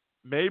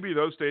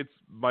those states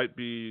might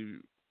be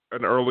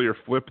an earlier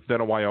flip than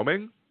a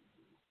Wyoming.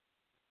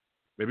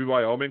 Maybe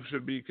Wyoming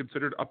should be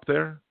considered up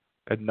there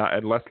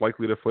and less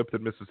likely to flip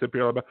than Mississippi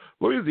or Alabama.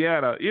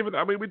 Louisiana,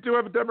 we do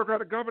have a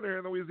Democratic governor here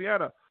in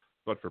Louisiana,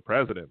 but for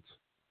president,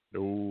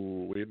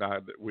 no,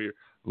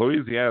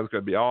 Louisiana's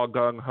going to be all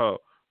gung-ho.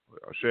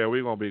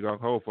 We're going to be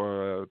gung-ho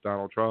for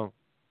Donald Trump.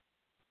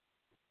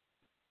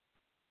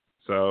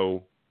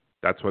 So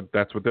that's what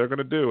they're going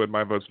to do, and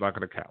my vote's not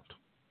going to count.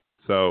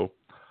 So,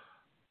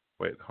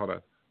 wait, hold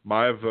on.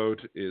 My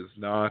vote is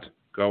not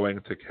going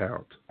to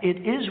count. It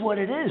is what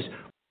it is.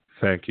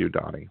 Thank you,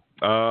 Donnie.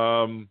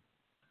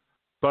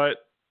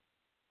 But,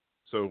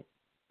 so,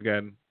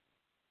 again,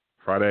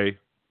 Friday,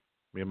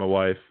 me and my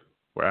wife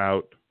were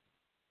out.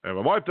 And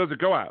my wife doesn't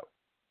go out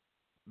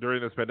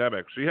during this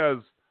pandemic. She has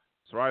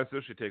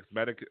psoriasis. She takes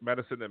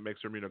medicine that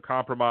makes her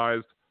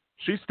immunocompromised.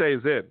 She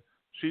stays in.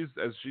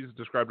 As she's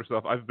described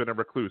herself, I've been a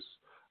recluse.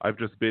 I've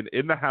just been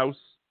in the house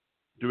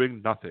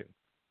doing nothing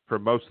for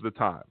most of the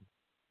time.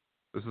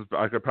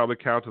 I could probably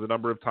count the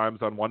number of times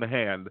on one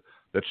hand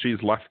that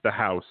she's left the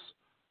house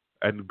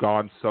and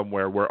gone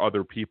somewhere where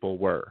other people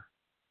were,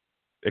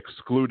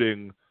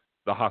 excluding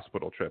the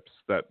hospital trips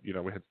that, we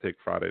had to take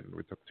Friday and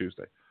we took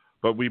Tuesday.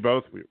 But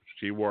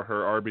she wore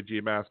her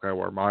RBG mask. I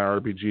wore my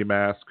RBG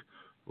mask.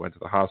 Went to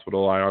the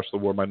hospital. I also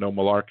wore my No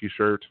Malarkey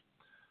shirt.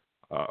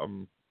 I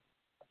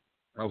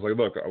was like,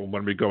 look,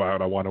 when we go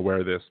out, I want to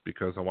wear this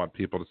because I want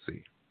people to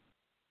see.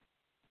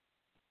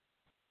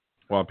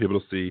 I want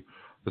people to see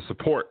the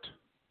support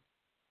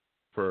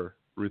for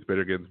Ruth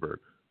Bader Ginsburg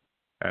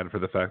and for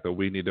the fact that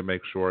we need to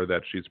make sure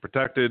that she's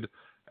protected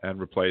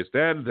and replaced.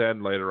 And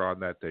then later on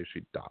that day,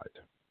 she died.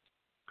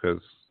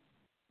 It's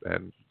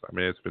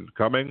been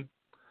coming.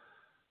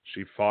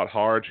 She fought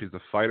hard. She's a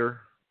fighter.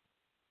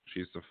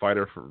 She's a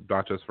fighter for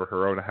not just for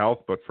her own health,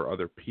 but for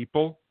other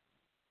people.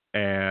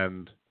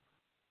 And,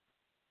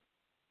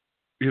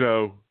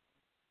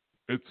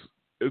 it's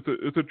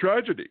a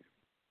tragedy.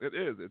 It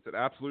is. It's an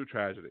absolute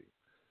tragedy.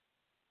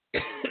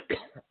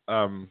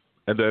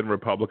 And then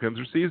Republicans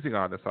are seizing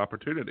on this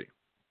opportunity.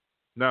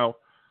 Now,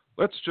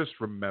 let's just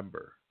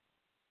remember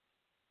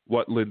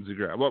what Lindsey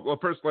Graham. Well,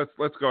 first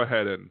let's go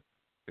ahead and,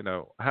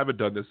 I haven't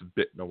done this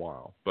bit in a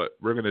while, but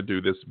we're going to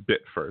do this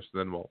bit first, and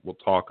then we'll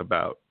talk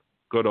about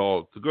the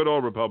good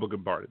old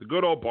Republican Party, the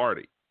good old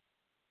party.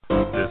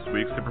 This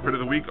week's Hypocrite of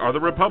the Week are the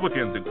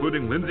Republicans,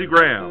 including Lindsey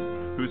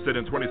Graham, who said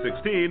in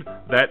 2016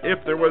 that if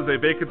there was a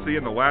vacancy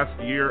in the last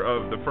year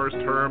of the first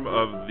term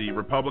of the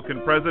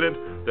Republican president,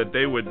 that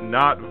they would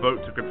not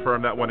vote to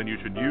confirm that one, and you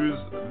should use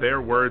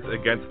their words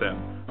against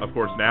them. Of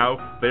course,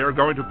 now they are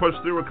going to push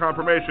through a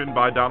confirmation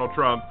by Donald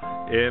Trump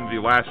in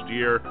the last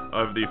year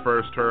of the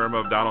first term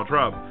of Donald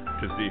Trump.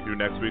 To see who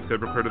next week's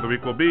Hypocrite of the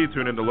Week will be,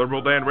 tune into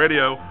Liberal Dan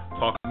Radio,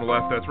 Talk on the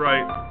Left, That's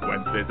Right,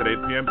 Wednesdays at 8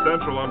 p.m.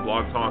 Central on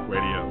Blog Talk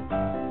Radio.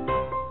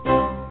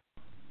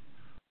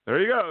 There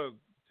you go,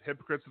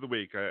 Hypocrites of the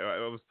Week.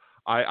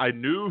 I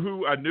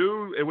knew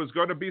it was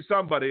going to be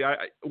somebody.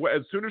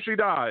 As soon as she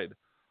died,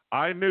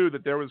 I knew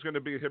that there was going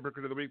to be a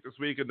Hypocrite of the Week this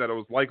week, and that it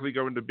was likely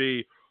going to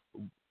be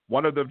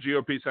one of the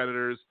GOP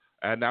senators,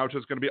 and now it's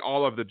just going to be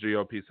all of the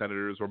GOP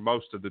senators, or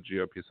most of the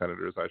GOP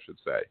senators, I should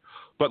say.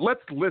 But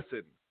let's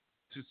listen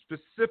to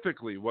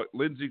specifically what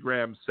Lindsey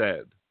Graham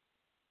said.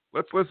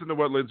 Let's listen to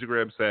what Lindsey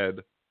Graham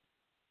said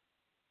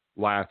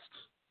last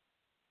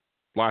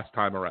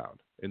time around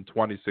in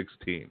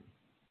 2016.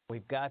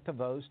 We've got the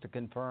votes to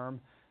confirm.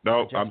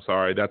 No, I'm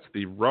sorry. That's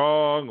the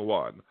wrong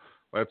one.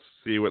 Let's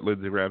see what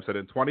Lindsey Graham said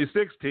in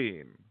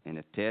 2016. And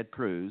if Ted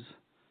Cruz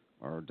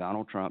or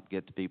Donald Trump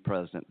get to be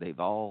president, they've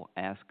all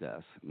asked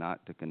us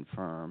not to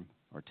confirm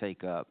or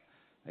take up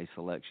a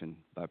selection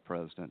by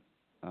President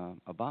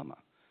Obama.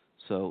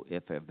 So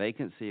if a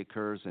vacancy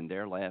occurs in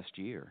their last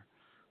year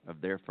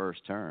of their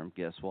first term,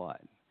 guess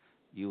what?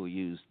 You will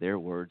use their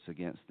words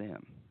against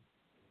them.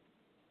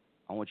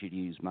 I want you to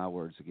use my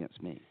words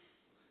against me.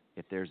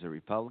 If there's a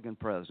Republican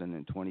president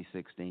in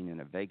 2016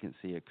 and a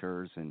vacancy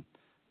occurs in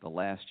the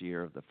last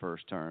year of the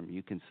first term,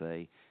 you can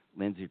say,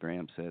 Lindsey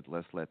Graham said,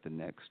 let's let the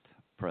next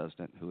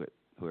president,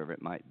 whoever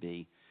it might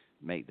be,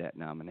 make that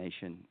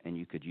nomination, and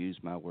you could use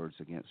my words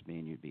against me,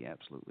 and you'd be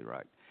absolutely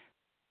right.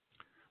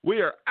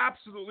 We are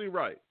absolutely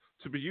right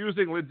to be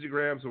using Lindsey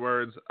Graham's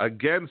words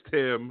against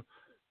him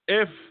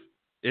if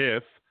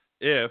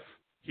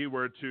he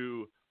were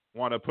to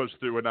want to push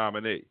through a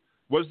nominee.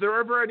 Was there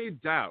ever any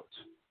doubt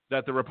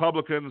that the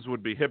Republicans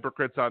would be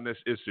hypocrites on this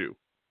issue?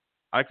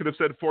 I could have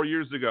said 4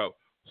 years ago,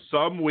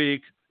 some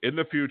week in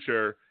the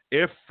future,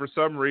 if for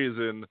some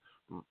reason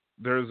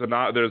there's an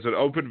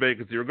open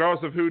vacancy,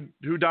 regardless of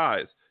who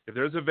dies, if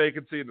there's a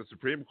vacancy in the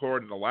Supreme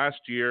Court in the last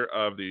year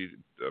of the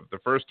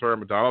first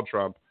term of Donald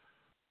Trump,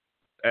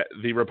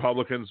 the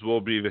Republicans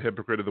will be the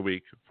Hypocrite of the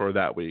Week for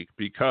that week,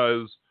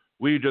 because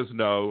we just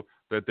know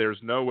that there's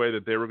no way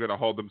that they were going to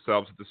hold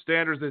themselves to the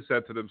standards they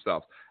set to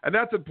themselves. And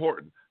that's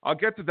important. I'll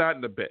get to that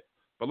in a bit.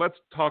 But let's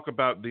talk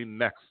about the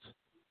next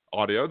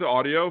audio, the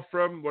audio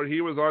from when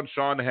he was on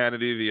Sean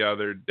Hannity the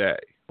other day.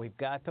 We've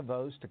got the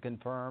votes to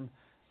confirm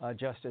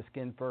Justice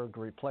Ginsburg's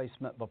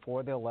replacement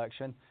before the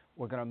election.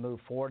 We're going to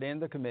move forward in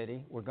the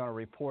committee. We're going to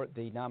report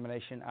the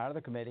nomination out of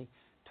the committee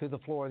to the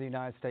floor of the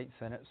United States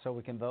Senate so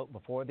we can vote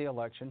before the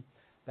election.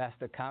 That's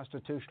the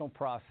constitutional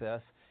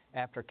process.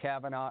 After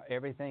Kavanaugh,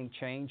 everything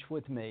changed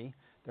with me.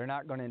 They're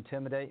not going to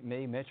intimidate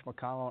me, Mitch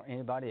McConnell, or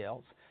anybody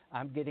else.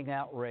 I'm getting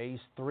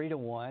outraised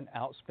 3-1,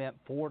 outspent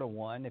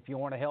 4-1. If you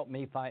want to help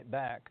me fight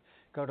back,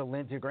 go to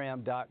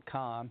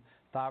lindseygraham.com.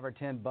 $5 or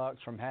 $10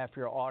 from half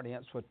your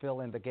audience would fill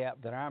in the gap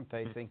that I'm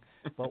facing.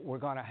 But we're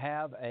going to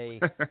have a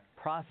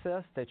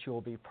process that you'll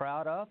be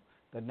proud of.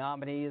 The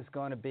nominee is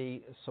going to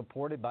be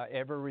supported by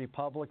every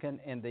Republican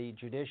in the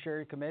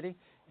Judiciary Committee,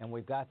 and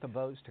we've got the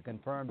votes to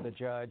confirm the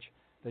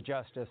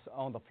justice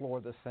on the floor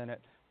of the Senate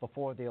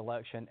before the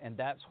election, and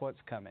that's what's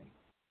coming.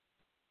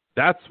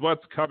 That's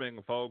what's coming,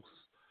 folks.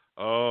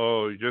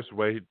 Oh, just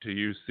wait till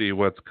you see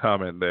what's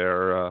coming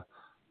there,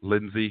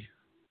 Lindsey.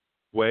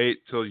 Wait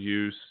till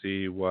you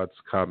see what's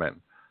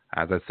coming.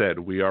 As I said,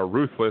 we are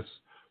ruthless,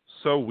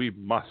 so we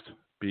must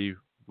be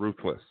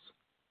ruthless.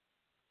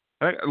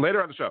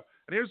 Later on the show,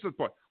 and here's the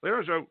point. Later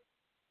on the show,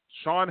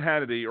 Sean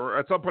Hannity, or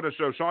at some point in the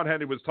show, Sean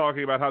Hannity was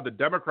talking about how the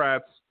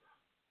Democrats,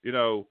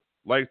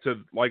 like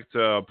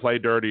to play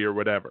dirty or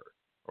whatever,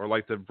 or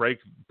like to break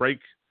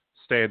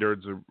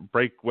standards or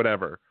break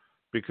whatever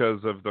because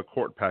of the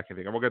court packing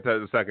thing. And we'll get to that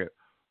in a second.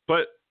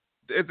 But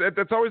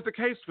that's always the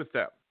case with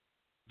them.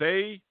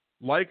 They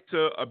like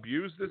to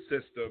abuse the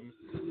system,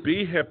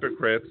 be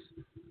hypocrites,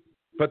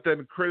 but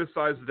then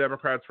criticize the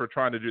Democrats for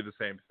trying to do the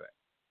same thing.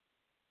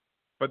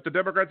 But the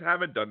Democrats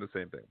haven't done the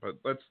same thing. But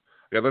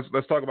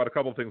let's talk about a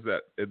couple of things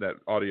in that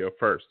audio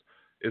first.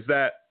 Is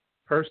that,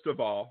 first of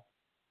all,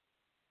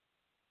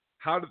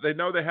 how do they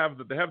know they have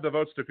the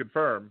votes to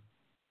confirm?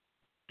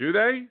 Do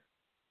they?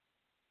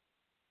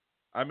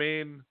 I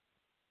mean,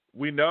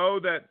 we know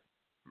that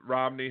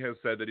Romney has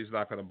said that he's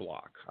not going to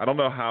block. I don't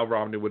know how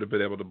Romney would have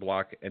been able to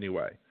block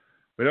anyway.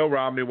 We know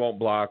Romney won't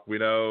block. We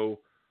know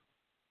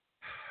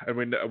and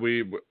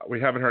we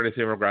haven't heard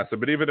anything from Grassley.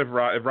 But even if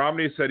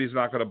Romney said he's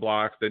not going to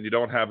block, then you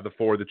don't have the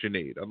 4 that you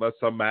need, unless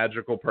some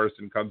magical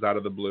person comes out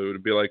of the blue to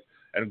be like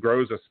and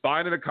grows a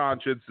spine and a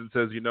conscience and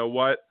says, you know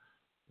what,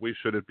 we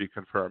shouldn't be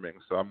confirming,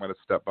 so I'm going to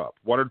step up.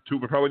 1 or 2,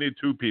 we probably need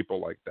 2 people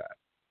like that,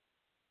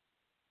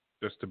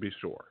 just to be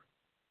sure.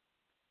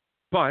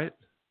 But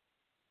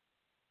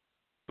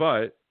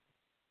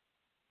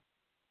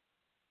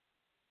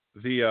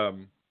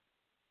the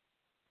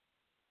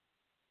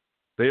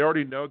they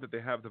already know that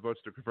they have the votes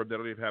to confirm. They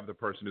don't even have the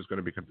person who's going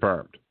to be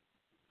confirmed,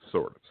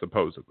 sort of,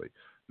 supposedly.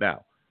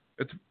 Now,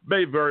 it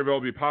may very well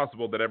be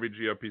possible that every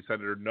GOP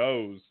senator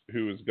knows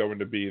who is going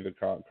to be the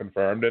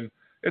confirmed, and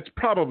it's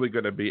probably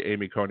going to be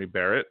Amy Coney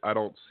Barrett. I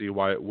don't see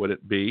why it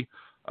wouldn't be.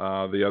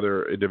 The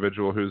other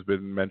individual who's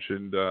been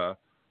mentioned,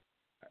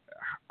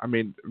 I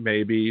mean,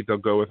 maybe they'll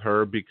go with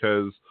her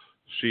because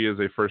she is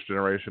a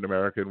first-generation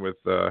American with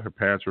her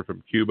parents were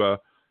from Cuba,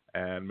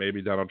 and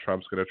maybe Donald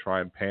Trump's going to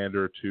try and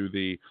pander to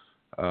the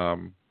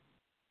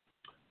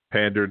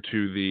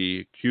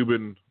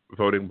Cuban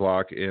voting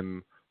bloc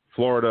in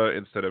Florida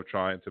instead of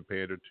trying to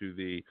pander to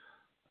the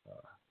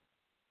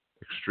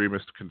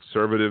extremist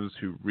conservatives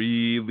who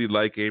really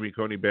like Amy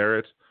Coney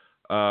Barrett.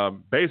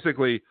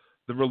 Basically,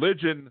 the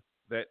religion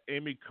that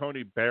Amy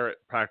Coney Barrett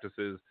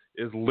practices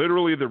is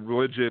literally the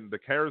religion, the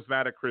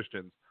charismatic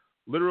Christians,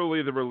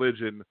 literally the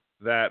religion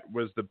that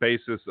was the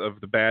basis of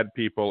the bad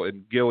people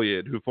in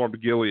Gilead, who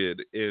formed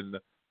Gilead in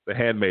The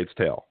Handmaid's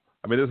Tale.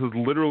 I mean, this is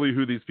literally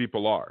who these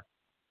people are.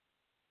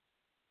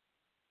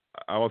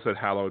 I almost said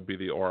hallowed be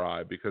the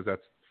Ori because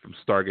that's from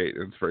Stargate,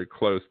 and it's very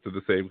close to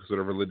the same sort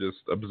of religious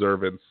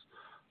observance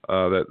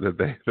that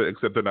they,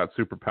 except they're not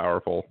super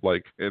powerful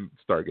like in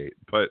Stargate.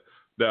 But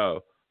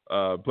no,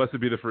 blessed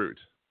be the fruit.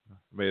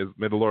 May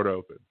the Lord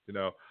open. You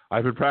know,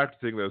 I've been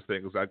practicing those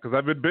things because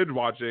I've been binge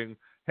watching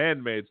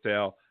Handmaid's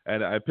Tale,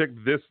 and I picked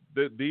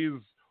these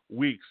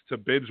weeks to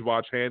binge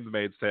watch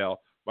Handmaid's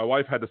Tale. My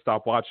wife had to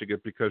stop watching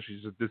it because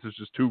this is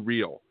just too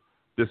real.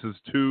 This is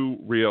too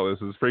real.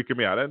 This is freaking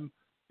me out. And,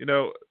 you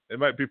know, it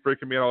might be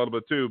freaking me out a little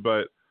bit too,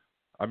 but,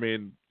 I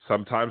mean,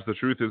 sometimes the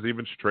truth is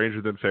even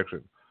stranger than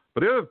fiction.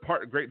 But the other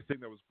great thing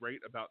that was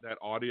great about that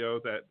audio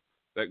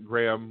that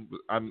Graham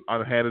on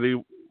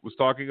Hannity was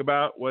talking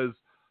about was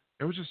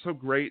it was just so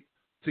great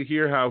to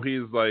hear how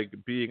he's, like,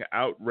 being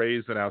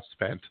outraised and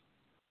outspent.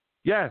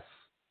 Yes,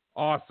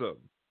 awesome.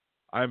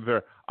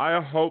 I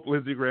hope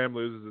Lindsey Graham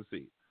loses a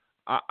seat.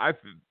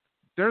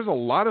 There's a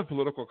lot of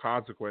political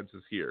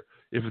consequences here.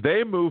 If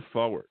they move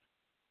forward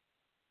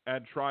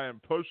and try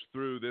and push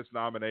through this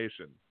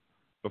nomination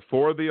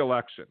before the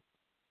election,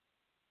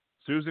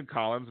 Susan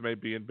Collins may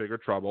be in bigger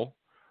trouble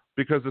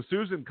because if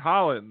Susan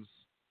Collins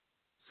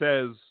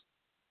says,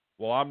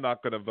 well, I'm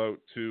not going to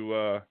vote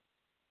to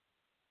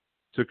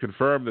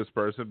confirm this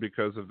person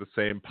because of the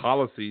same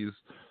policies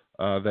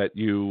that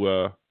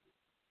you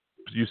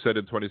said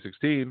in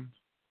 2016,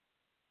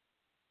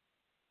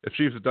 if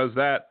she does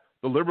that,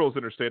 the liberals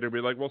in her state are be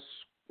like, well,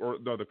 or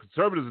no, the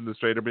conservatives in the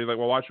state are be like,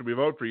 well, why should we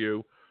vote for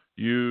you?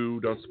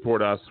 You don't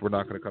support us. We're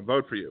not going to come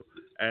vote for you.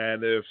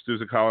 And if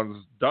Susan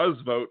Collins does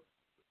vote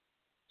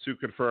to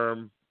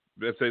confirm,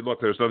 let's say, look,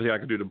 there's nothing I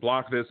can do to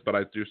block this, but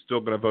I'm still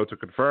going to vote to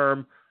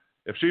confirm.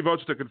 If she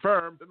votes to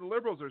confirm, then the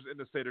liberals in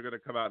the state are going to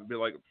come out and be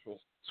like,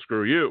 well,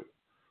 screw you.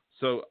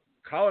 So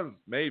Collins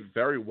may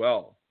very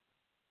well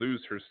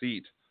lose her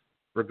seat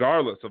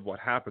regardless of what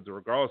happens or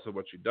regardless of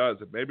what she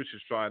does. And maybe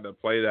she's trying to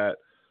play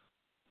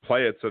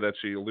it so that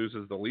she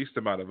loses the least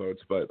amount of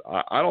votes. But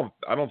I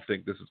don't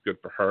think this is good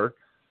for her.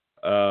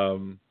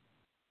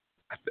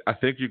 I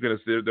think you're going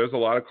to see there's a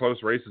lot of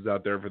close races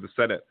out there for the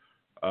Senate.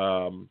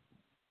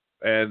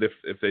 And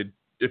if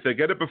they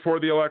get it before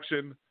the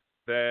election,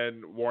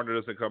 then Warner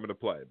doesn't come into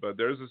play. But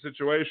there's a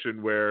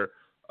situation where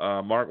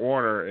Mark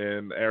Warner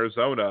in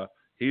Arizona,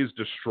 he's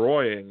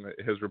destroying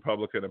his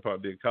Republican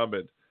opponent, the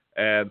incumbent.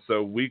 And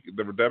so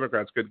the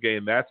Democrats could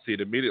gain that seat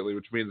immediately,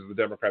 which means the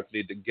Democrats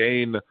need to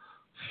gain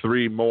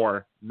 3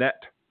 more net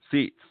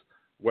seats.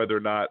 Whether or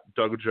not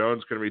Doug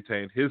Jones can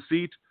retain his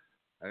seat,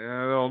 I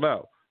don't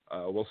know.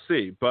 We'll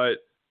see. But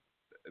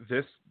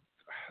the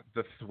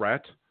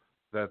threat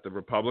that the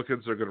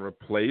Republicans are going to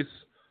replace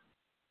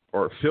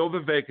or fill the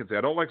vacancy.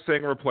 I don't like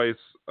saying replace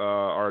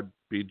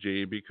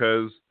RBG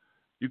because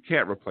you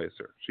can't replace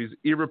her. She's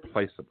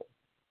irreplaceable.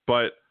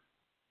 But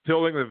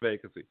filling the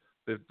vacancy.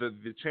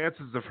 The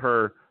chances of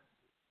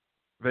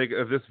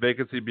this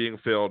vacancy being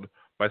filled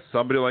by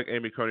somebody like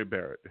Amy Coney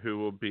Barrett, who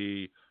will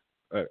be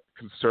a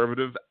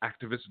conservative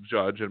activist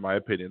judge, in my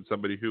opinion,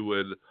 somebody who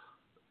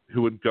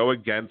would go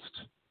against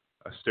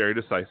stare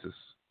decisis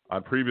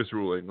on previous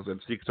rulings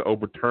and seek to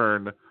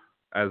overturn,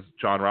 as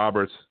John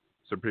Roberts,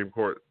 Supreme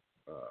Court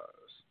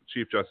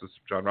Chief Justice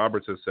John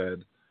Roberts has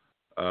said,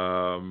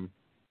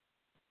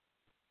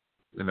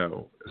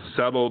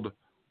 settled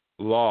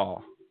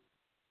law.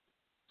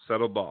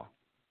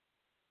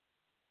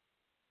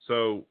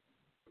 So,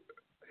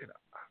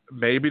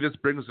 maybe this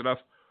brings enough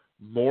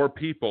more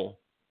people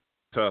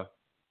to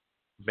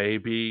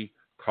maybe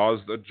cause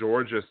the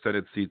Georgia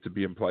Senate seat to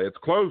be in play. It's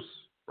close,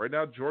 Right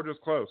now, Georgia's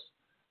close.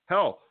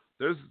 Hell,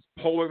 there's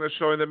polling that's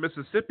showing that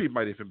Mississippi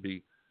might even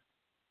be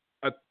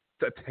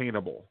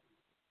attainable.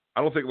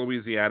 I don't think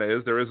Louisiana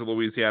is. There is a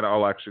Louisiana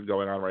election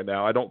going on right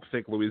now. I don't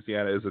think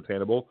Louisiana is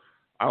attainable.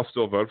 I'll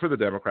still vote for the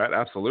Democrat,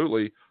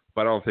 absolutely,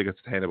 but I don't think it's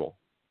attainable.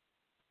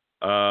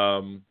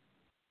 Of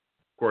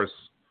course,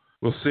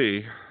 we'll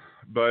see.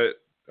 But,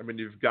 I mean,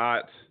 you've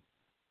got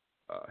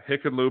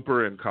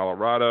Hickenlooper in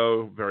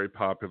Colorado, very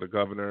popular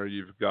governor.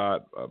 You've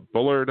got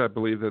Bullard, I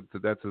believe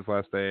that's his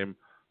last name,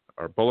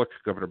 or Bullock,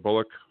 Governor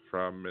Bullock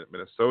from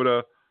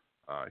Minnesota.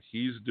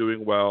 He's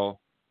doing well.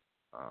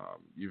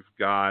 You've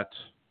got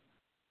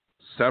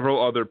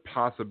several other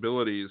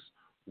possibilities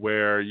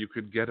where you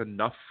could get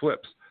enough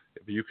flips.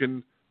 If you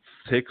can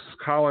take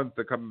Collins,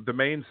 the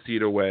Maine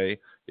seat away,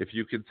 if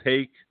you can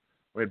take,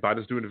 I mean,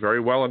 Biden's doing very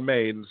well in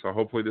Maine, so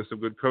hopefully there's some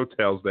good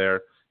coattails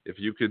there. If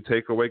you could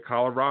take away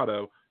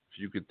Colorado, if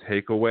you could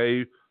take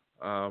away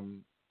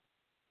one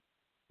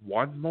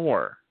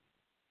more,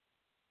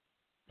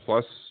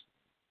 plus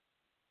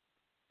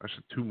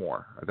actually two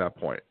more at that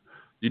point.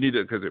 You need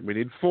it because we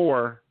need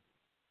 4,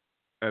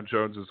 and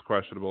Jones is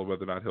questionable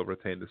whether or not he'll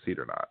retain the seat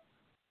or not.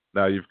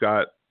 Now you've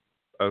got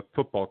a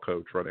football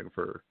coach running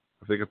for,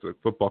 I think it's a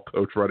football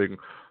coach running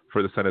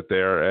for the Senate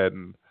there,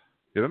 and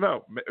you don't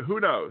know. Who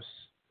knows?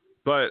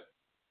 But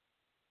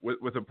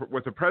with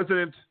a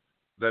president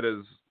that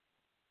has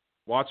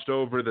watched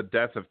over the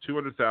death of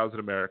 200,000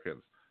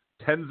 Americans,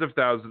 tens of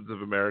thousands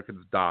of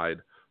Americans died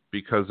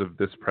because of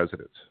this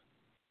president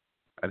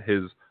and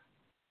his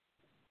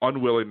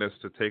unwillingness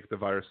to take the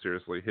virus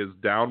seriously, his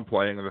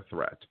downplaying of the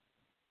threat.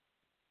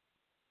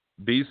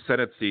 These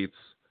Senate seats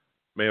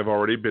may have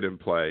already been in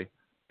play,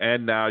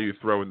 and now you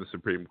throw in the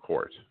Supreme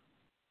Court.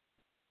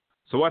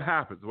 So what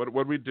happens? What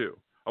do we do?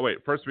 Oh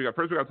wait, first we got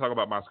to talk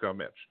about Moscow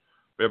Mitch.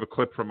 We have a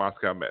clip from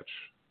Moscow Mitch.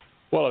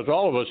 Well, as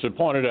all of us have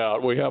pointed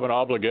out, we have an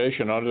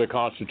obligation under the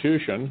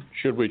Constitution,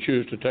 should we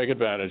choose to take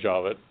advantage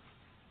of it,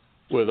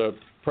 with a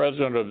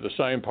president of the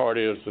same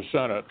party as the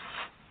Senate,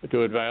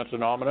 to advance a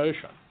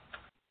nomination.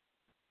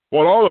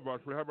 Well, all of us,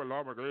 we have an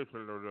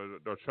obligation in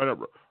the Senate,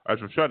 as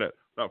a Senate.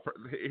 Now,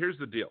 here's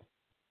the deal.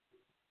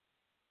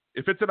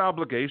 If it's an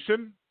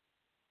obligation,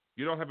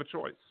 you don't have a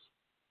choice.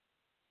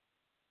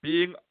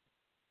 Being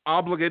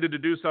obligated to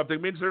do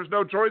something means there's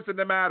no choice in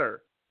the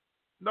matter.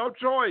 No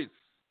choice.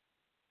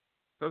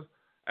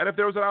 And if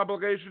there was an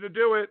obligation to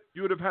do it,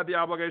 you would have had the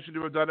obligation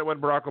to have done it when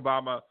Barack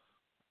Obama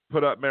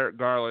put up Merrick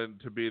Garland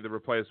to be the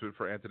replacement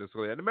for Antonin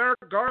Scalia. And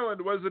Merrick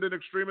Garland wasn't an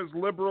extremist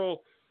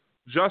liberal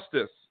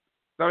justice.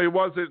 Now, he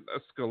wasn't a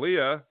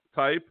Scalia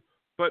type,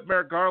 but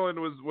Merrick Garland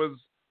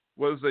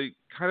was a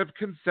kind of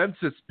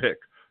consensus pick.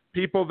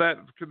 People that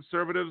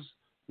conservatives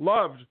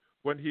loved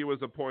when he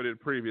was appointed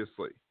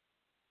previously.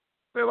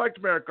 They liked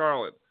Merrick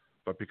Garland,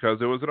 but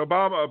because it was an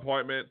Obama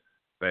appointment,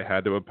 they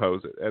had to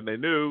oppose it, and they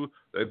knew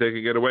that they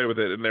could get away with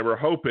it, and they were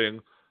hoping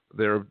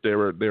they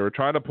were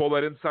trying to pull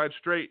that inside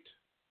straight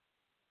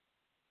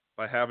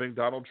by having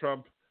Donald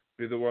Trump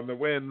be the one that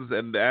wins,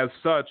 and as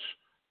such,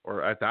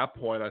 or at that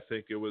point, I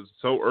think it was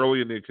so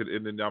early in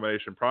the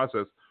nomination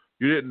process,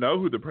 you didn't know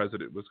who the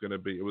president was going to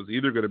be. It was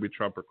either going to be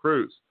Trump or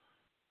Cruz.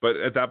 But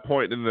at that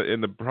point in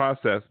the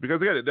process,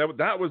 because again,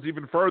 that was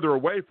even further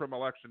away from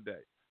Election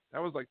Day.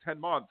 That was like 10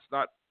 months,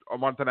 not a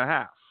month and a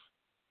half.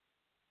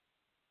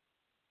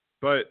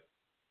 But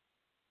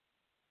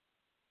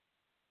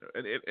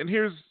and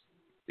here's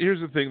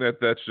the thing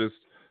that's just,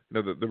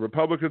 you know, the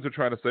Republicans are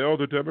trying to say, oh,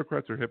 the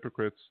Democrats are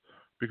hypocrites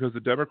because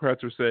the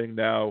Democrats are saying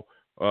now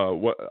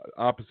what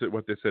opposite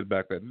what they said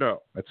back then.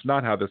 No, that's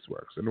not how this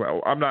works. And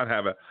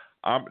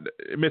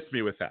miss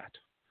me with that.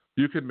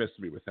 You can miss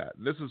me with that.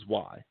 And this is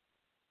why.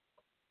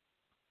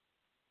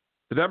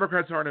 The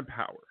Democrats aren't in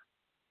power.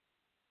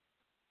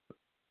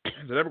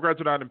 The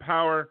Democrats are not in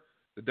power.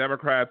 The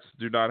Democrats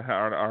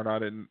are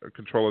not in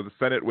control of the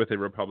Senate with a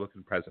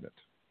Republican president.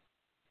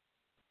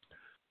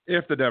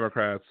 If the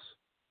Democrats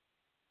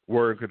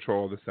were in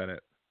control of the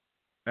Senate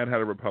and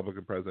had a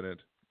Republican president,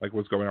 like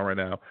what's going on right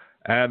now,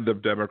 and the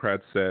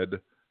Democrats said,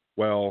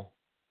 well,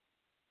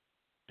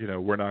 you know,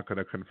 we're not going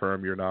to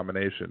confirm your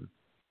nomination,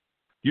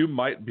 you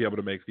might be able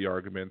to make the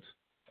argument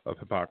of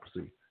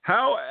hypocrisy.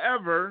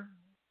 However,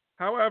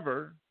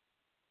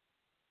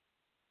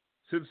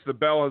 since the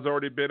bell has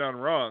already been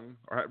unrung,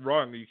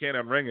 you can't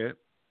unring it.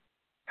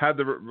 Had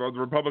the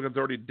Republicans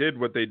already did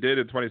what they did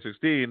in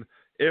 2016,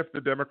 if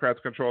the Democrats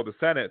control the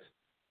Senate,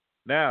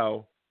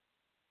 now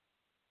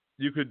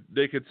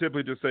they could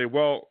simply just say,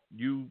 well,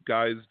 you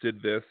guys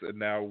did this, and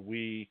now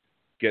we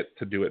get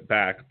to do it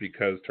back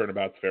because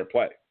turnabout's fair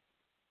play.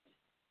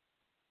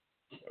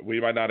 We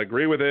might not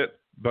agree with it,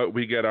 but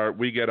we get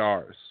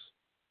ours.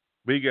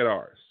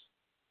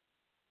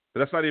 But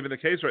that's not even the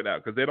case right now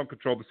because they don't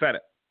control the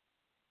Senate.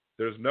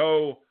 There's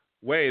no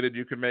way that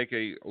you can make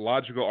a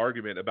logical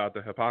argument about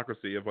the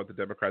hypocrisy of what the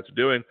Democrats are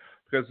doing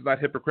because it's not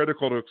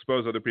hypocritical to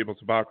expose other people's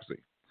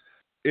hypocrisy.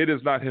 It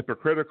is not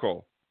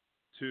hypocritical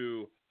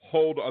to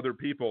hold other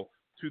people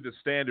to the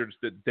standards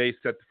that they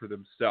set for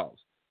themselves.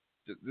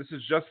 This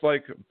is just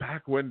like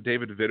back when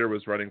David Vitter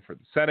was running for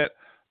the Senate,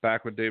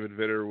 back when David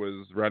Vitter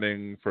was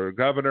running for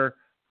governor,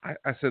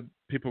 I said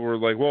people were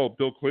like, "Well,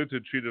 Bill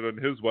Clinton cheated on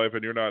his wife,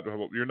 and you're not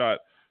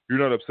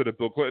upset at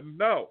Bill Clinton."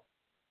 No,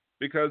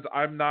 because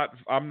I'm not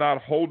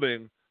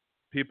holding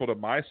people to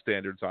my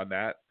standards on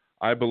that.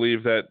 I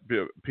believe that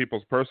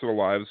people's personal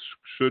lives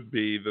should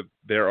be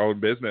their own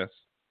business.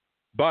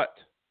 But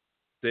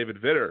David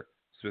Vitter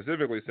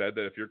specifically said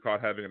that if you're caught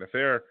having an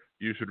affair,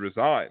 you should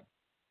resign.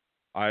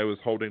 I was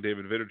holding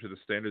David Vitter to the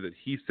standard that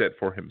he set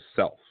for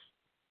himself.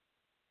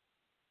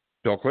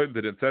 Bill Clinton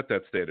didn't set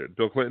that standard.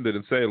 Bill Clinton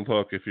didn't say,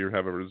 "Look, if you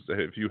have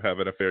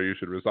an affair, you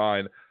should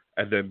resign,"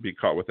 and then be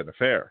caught with an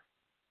affair.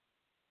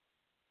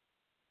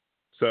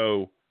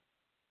 So,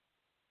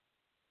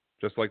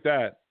 just like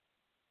that,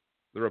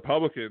 the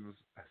Republicans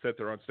set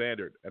their own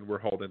standard, and we're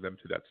holding them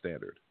to that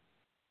standard.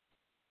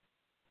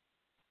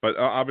 But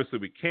obviously,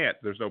 we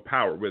can't. There's no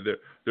power.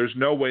 There's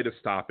no way to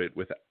stop it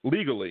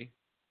legally.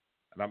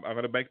 And I'm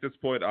going to make this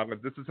point.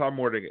 This is how I'm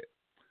wording it.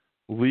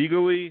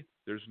 Legally,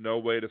 there's no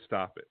way to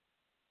stop it.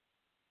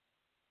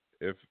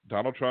 If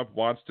Donald Trump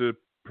wants to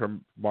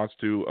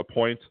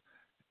appoint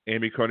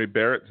Amy Coney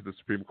Barrett to the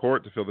Supreme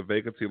Court to fill the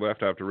vacancy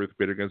left after Ruth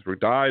Bader Ginsburg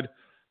died,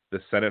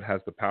 the Senate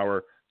has the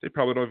power. They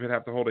probably don't even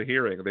have to hold a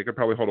hearing. They could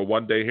probably hold a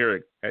one-day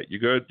hearing. Hey, you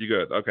good? You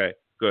good? Okay,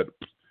 good.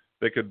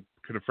 They could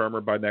confirm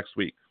her by next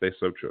week if they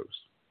so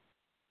chose.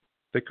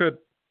 They could.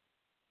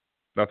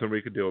 Nothing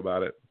we could do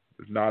about it.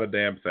 There's not a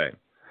damn thing.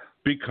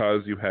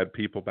 Because you had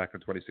people back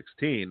in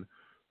 2016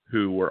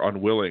 who were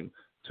unwilling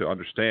to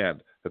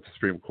understand that the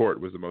Supreme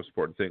Court was the most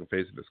important thing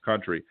facing this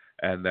country,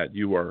 and that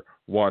you are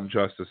one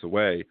justice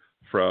away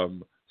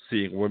from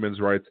seeing women's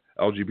rights,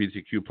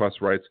 LGBTQ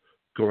plus rights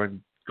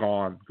going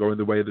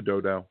the way of the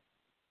dodo.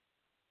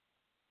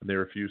 And they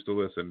refuse to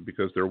listen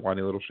because they're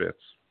whiny little shits.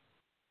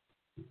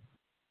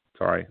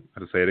 Sorry, I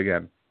had to say it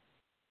again.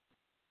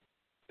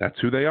 That's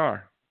who they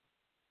are.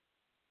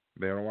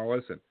 They don't want to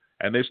listen.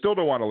 And they still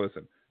don't want to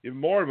listen. Even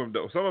more of them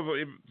do.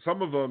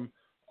 Some of them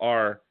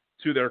are,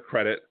 to their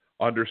credit,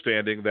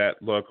 understanding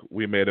that, look,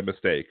 we made a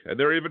mistake. And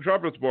there are even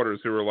Trump supporters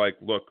who are like,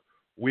 look,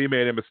 we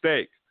made a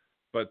mistake.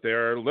 But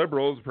there are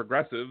liberals,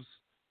 progressives.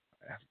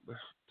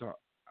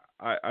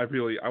 I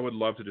would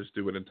love to just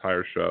do an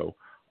entire show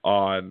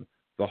on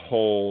the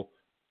whole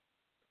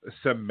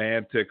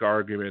semantic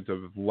argument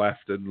of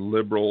left and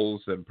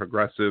liberals and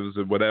progressives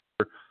and whatever.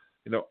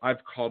 You know,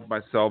 I've called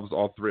myself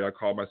all three. I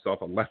call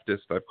myself a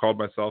leftist. I've called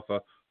myself a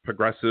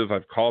progressive.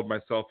 I've called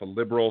myself a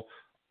liberal.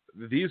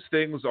 These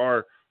things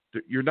are,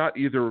 you're not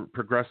either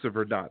progressive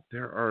or not.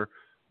 There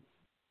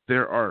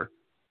are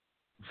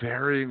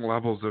varying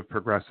levels of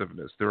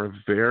progressiveness. There are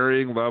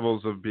varying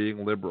levels of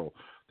being liberal.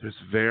 There's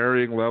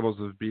varying levels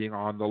of being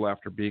on the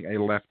left or being a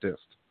leftist.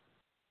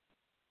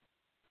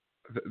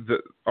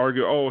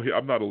 Argue,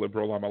 I'm not a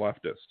liberal, I'm a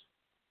leftist.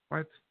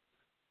 What?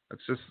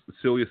 That's just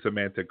silly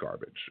semantic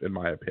garbage, in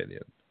my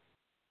opinion.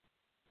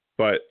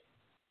 But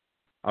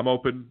I'm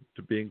open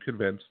to being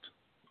convinced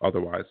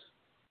otherwise.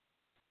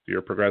 If you're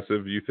a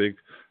progressive, if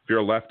you're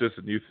a leftist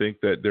and you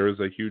think that there is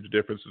a huge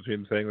difference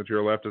between saying that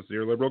you're a leftist and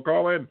you're a liberal,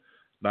 call in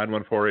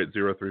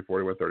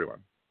 914-803-4131.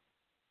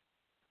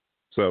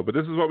 So, but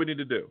this is what we need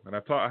to do. And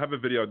I have a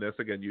video on this,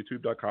 again,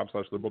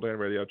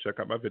 youtube.com/liberaldanradio. Check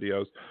out my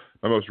videos.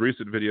 My most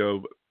recent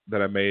video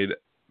that I made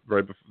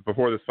right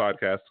before this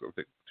podcast, I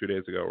think 2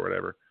 days ago or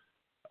whatever.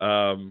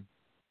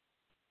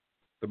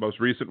 The most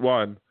recent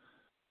one,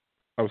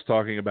 I was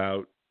talking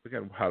about,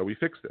 again, how do we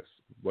fix this?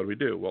 What do we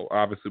do? Well,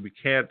 obviously, we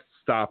can't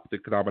stop the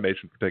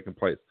nomination from taking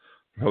place.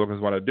 If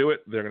Republicans want to do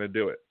it, they're going to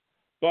do it.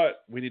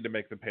 But we need to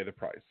make them pay the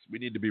price. We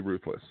need to be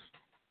ruthless.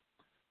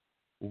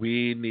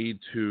 We need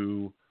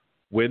to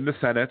win the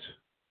Senate,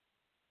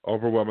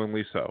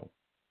 overwhelmingly so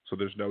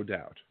there's no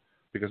doubt,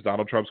 because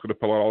Donald Trump's going to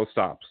pull out all the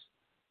stops.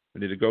 We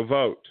need to go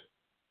vote.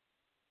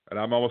 And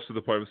I'm almost to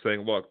the point of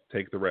saying, look,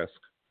 take the risk.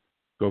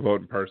 Go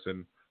vote in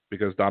person,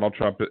 because Donald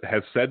Trump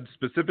has said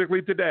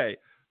specifically today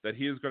that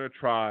he is going to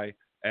try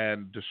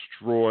and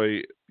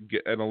destroy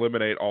and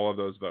eliminate all of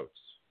those votes.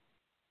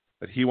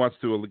 That he wants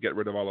to get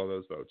rid of all of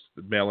those votes,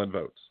 the mail-in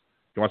votes.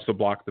 He wants to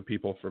block the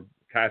people from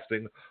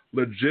casting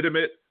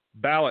legitimate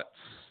ballots,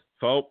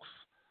 folks.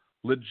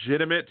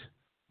 Legitimate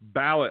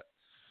ballots.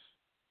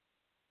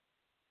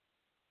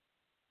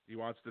 He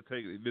wants to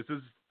take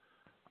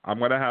I'm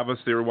going to have a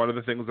series. One of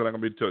the things that I'm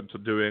going to be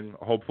doing,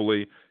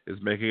 hopefully, is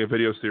making a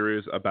video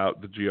series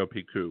about the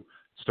GOP coup.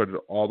 It started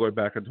all the way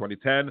back in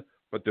 2010,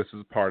 but this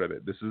is part of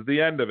it. This is the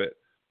end of it.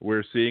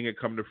 We're seeing it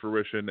come to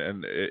fruition,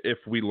 and if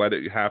we let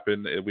it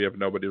happen, we have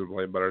nobody to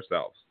blame but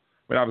ourselves.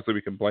 I mean, obviously,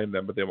 we can blame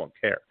them, but they won't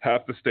care.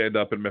 Have to stand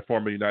up and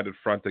form a united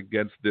front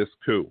against this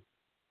coup.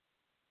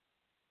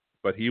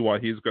 But he's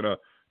going to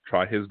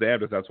try his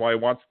damnedest. That's why he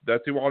wants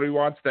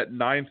that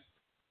ninth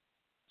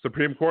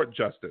Supreme Court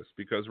justice,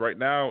 because right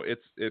now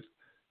it's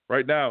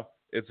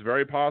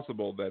very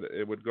possible that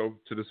it would go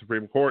to the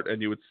Supreme Court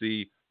and you would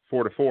see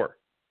 4-4,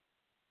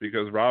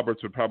 because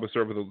Roberts would probably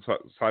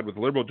side with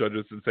the liberal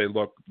judges and say,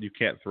 look, you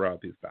can't throw out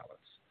these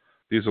ballots.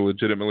 These are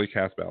legitimately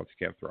cast ballots.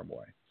 You can't throw them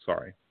away.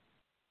 Sorry,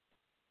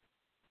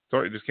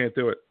 you just can't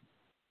do it.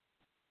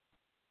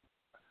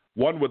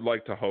 one would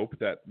like to hope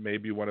that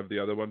maybe one of the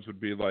other ones would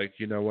be like,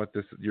 you know what,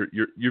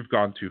 you've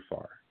gone too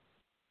far.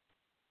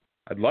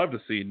 I'd love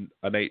to see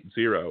an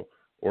 8-0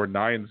 or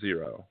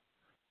 9-0,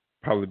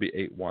 probably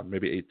be 8-1,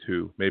 maybe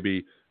 8-2,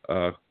 maybe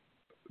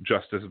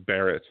Justice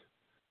Barrett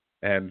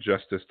and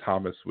Justice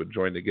Thomas would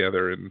join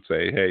together and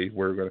say, hey,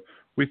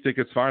 we think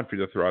it's fine for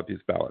you to throw out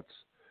these ballots.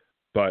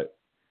 But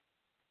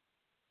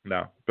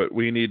no, but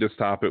we need to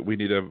stop it. We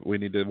need to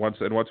once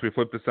we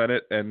flip the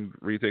Senate and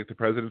retake the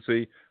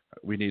presidency,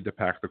 we need to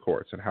pack the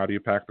courts. And how do you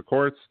pack the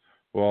courts?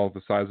 Well,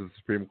 the size of the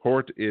Supreme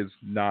Court is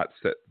not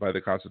set by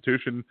the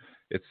Constitution.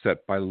 It's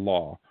set by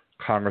law.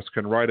 Congress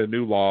can write a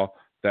new law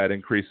that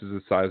increases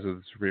the size of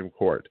the Supreme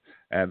Court.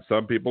 And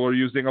some people are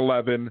using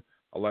 11.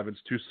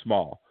 11's too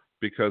small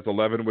because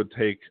 11 would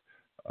take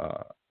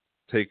a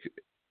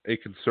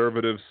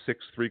conservative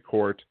 6-3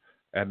 court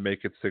and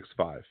make it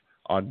 6-5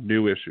 on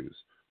new issues.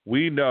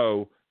 We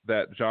know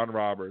that John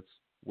Roberts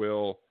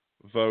will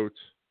vote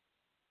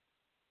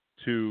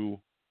to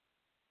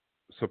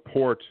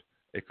support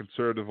a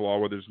conservative law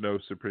where there's no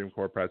Supreme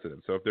Court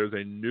precedent. So if there's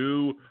a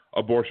new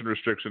abortion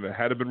restriction that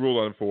hadn't been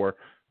ruled on for,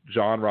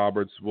 John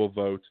Roberts will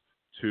vote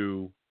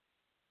to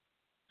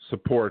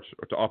support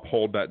or to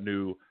uphold that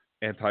new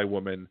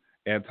anti-woman,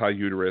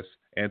 anti-uterus,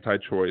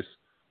 anti-choice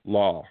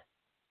law.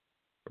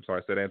 I'm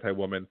sorry, I said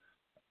anti-woman.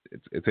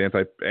 It's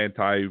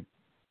anti-person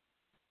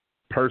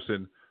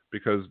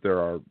because there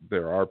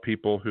are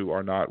people who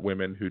are not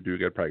women who do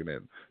get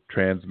pregnant,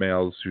 trans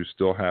males who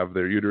still have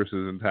their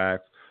uteruses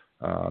intact,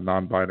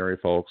 non-binary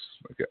folks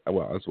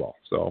as well.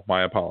 So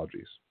my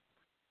apologies.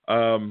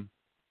 So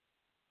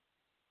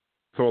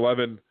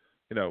 11,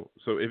 so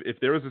if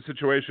there was a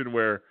situation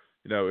where,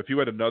 if you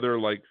had another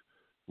like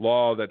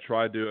law that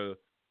tried to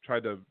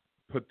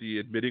put the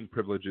admitting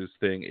privileges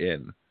thing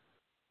in,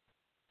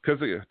 because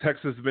the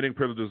Texas admitting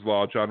privileges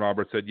law, John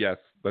Roberts said, yes,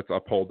 let's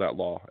uphold that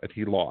law. And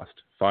he lost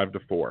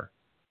 5-4.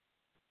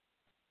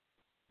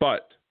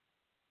 But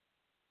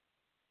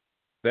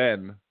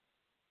then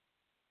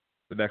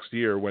the next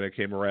year when it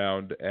came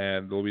around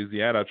and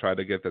Louisiana tried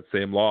to get that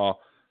same law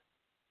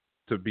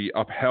to be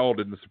upheld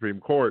in the Supreme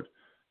Court,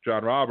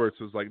 John Roberts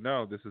was like,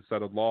 no, this is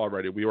settled law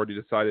already. We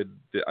already decided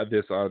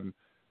this on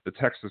the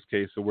Texas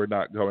case, so we're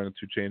not going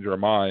to change our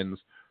minds.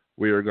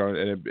 We are going,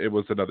 and it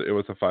was a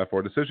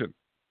 5-4 decision.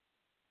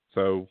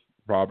 So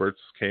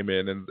Roberts came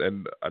in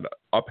and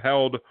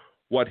upheld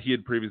what he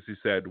had previously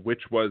said,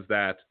 which was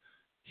that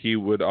he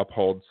would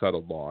uphold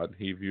settled law, and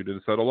he viewed it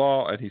as settled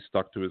law, and he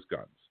stuck to his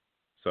guns.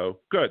 So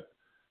good.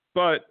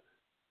 But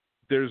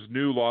there's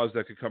new laws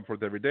that could come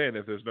forth every day, and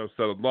if there's no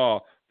settled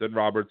law, then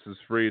Roberts is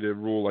free to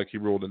rule like he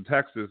ruled in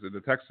Texas, in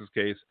the Texas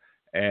case,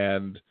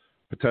 and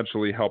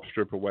potentially help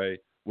strip away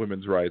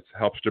women's rights,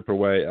 help strip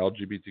away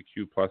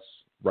LGBTQ plus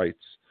rights.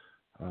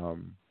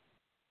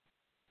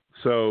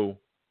 So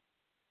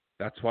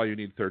that's why you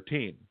need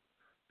 13,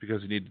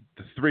 because you need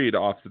the 3 to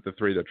offset the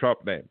 3 that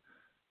Trump named.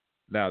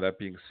 Now, that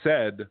being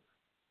said,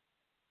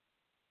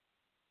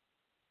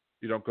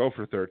 you don't go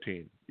for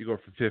 13. You go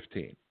for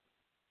 15.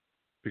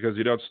 Because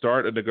you don't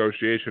start a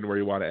negotiation where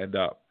you want to end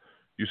up.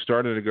 You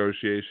start a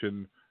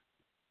negotiation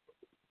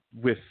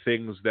with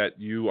things that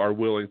you are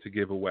willing to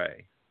give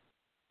away.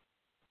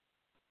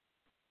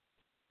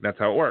 And that's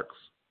how it works.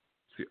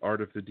 It's the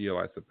art of the deal,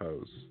 I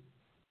suppose.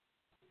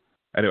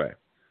 Anyway,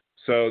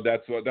 so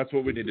that's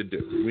what we need to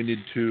do. We need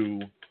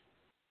to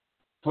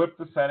flip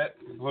the Senate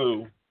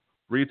blue,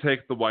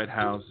 retake the White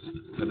House,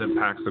 and then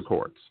pack the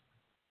courts.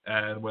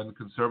 And when the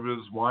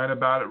conservatives whine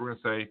about it, we're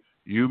going to say,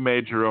 you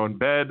made your own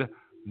bed,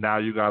 now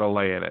you got to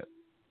lay in it.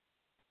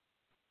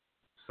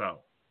 So,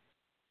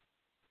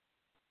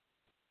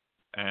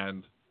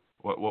 and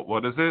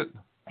what is it?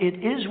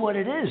 It is what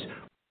it is.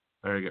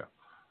 There you go.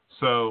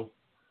 So,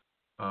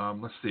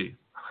 let's see.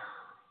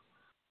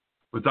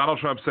 With Donald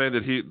Trump saying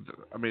that if you're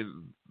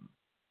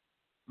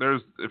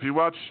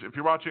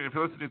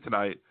listening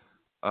tonight,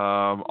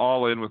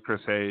 All In with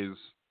Chris Hayes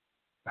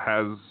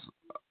has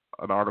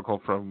an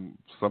article from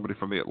somebody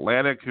from the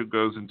Atlantic who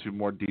goes into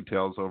more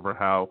details over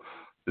how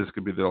this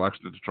could be the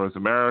election that destroys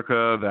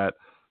America, that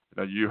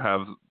you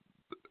have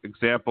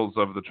examples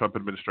of the Trump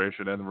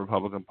administration and the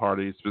Republican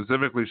Party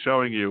specifically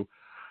showing you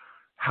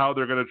how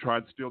they're going to try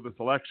and steal this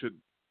election.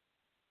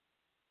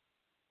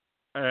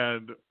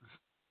 And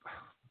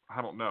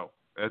I don't know.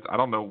 I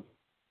don't know.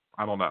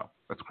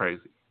 It's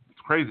crazy. It's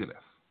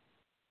craziness.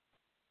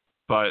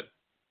 But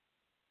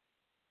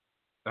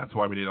that's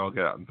why we need to all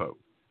get out and vote.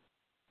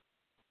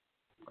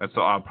 And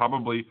so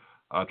probably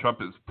Trump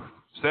has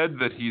said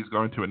that he's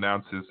going to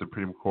announce his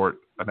Supreme Court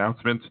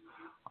announcement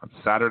on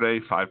Saturday,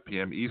 5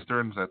 p.m.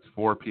 Eastern. That's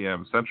 4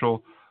 p.m.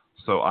 Central.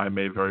 So I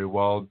may very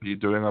well be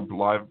doing a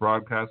live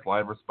broadcast,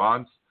 live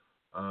response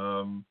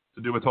to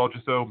do a Told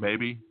You So,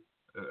 maybe,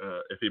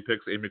 if he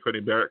picks Amy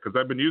Coney Barrett. Because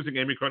I've been using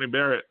Amy Coney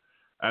Barrett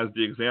as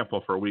the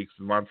example for weeks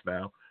and months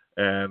now,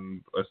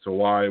 and as to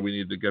why we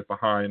need to get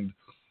behind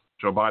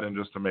Joe Biden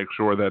just to make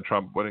sure that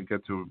Trump wouldn't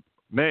get to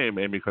name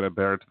Amy Coney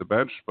Barrett to the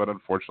bench. But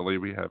unfortunately,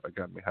 we had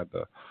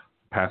the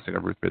passing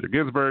of Ruth Bader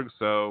Ginsburg,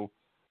 so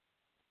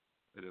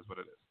it is what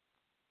it is.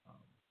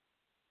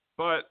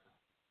 But,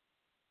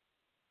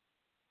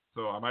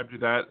 so I might do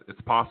that.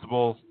 It's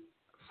possible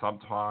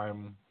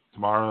sometime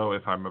tomorrow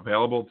if I'm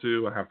available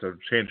to. I have to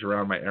change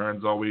around my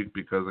errands all week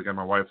because, again,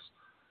 my wife's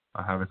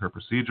having her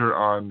procedure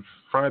on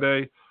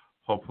Friday.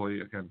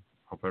 Hopefully, again,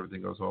 hope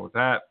everything goes well with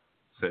that.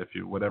 Say if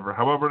you, whatever,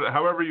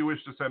 however you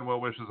wish to send well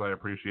wishes, I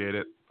appreciate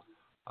it.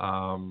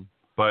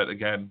 But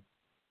again,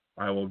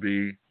 I will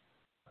be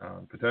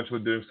potentially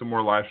doing some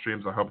more live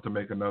streams. I hope to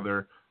make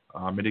another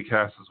mini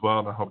cast as well,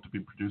 and I hope to be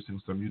producing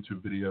some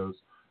YouTube videos.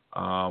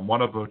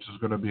 One of which is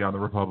going to be on the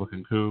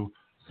Republican coup,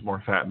 some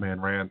more Fat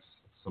Man rants,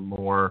 some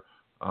more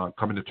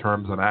coming to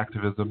terms on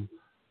activism,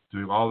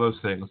 doing all those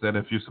things. And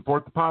if you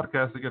support the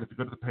podcast, again, if you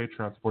go to the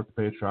Patreon, support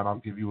the Patreon, I'll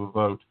give you a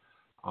vote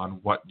on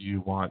what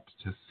you want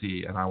to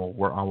see, and I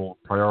will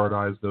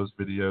prioritize those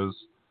videos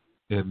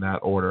in that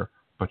order.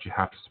 But you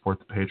have to support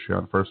the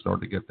Patreon first in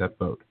order to get that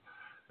vote.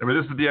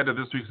 Anyway, this is the end of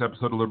this week's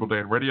episode of Liberal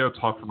Dan Radio.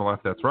 Talk from the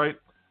left, that's right.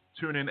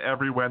 Tune in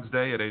every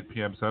Wednesday at 8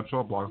 p.m.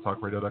 Central,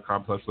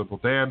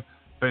 blogtalkradio.com/LiberalDan,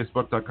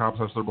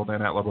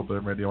 Facebook.com/LiberalDan, at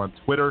LiberalDan Radio on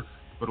Twitter.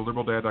 Go to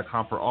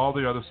LiberalDan.com for all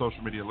the other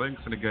social media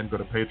links. And again, go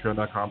to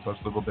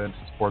Patreon.com/LiberalDan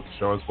to support the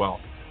show as well.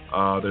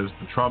 There's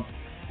the Trump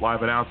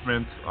live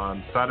announcement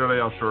on Saturday.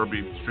 I'll sure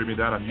be streaming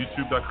that on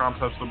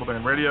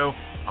YouTube.com/LiberalDan Radio.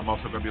 I'm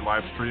also going to be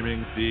live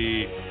streaming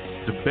the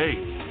debate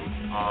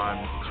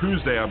on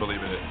Tuesday, I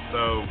believe it is.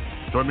 So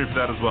join me for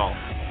that as well.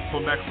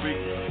 Until next week,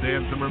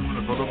 Dan Zimmerman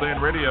of Liberal Dan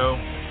Radio.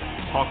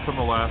 Talk from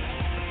the left.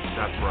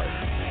 That's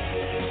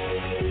right.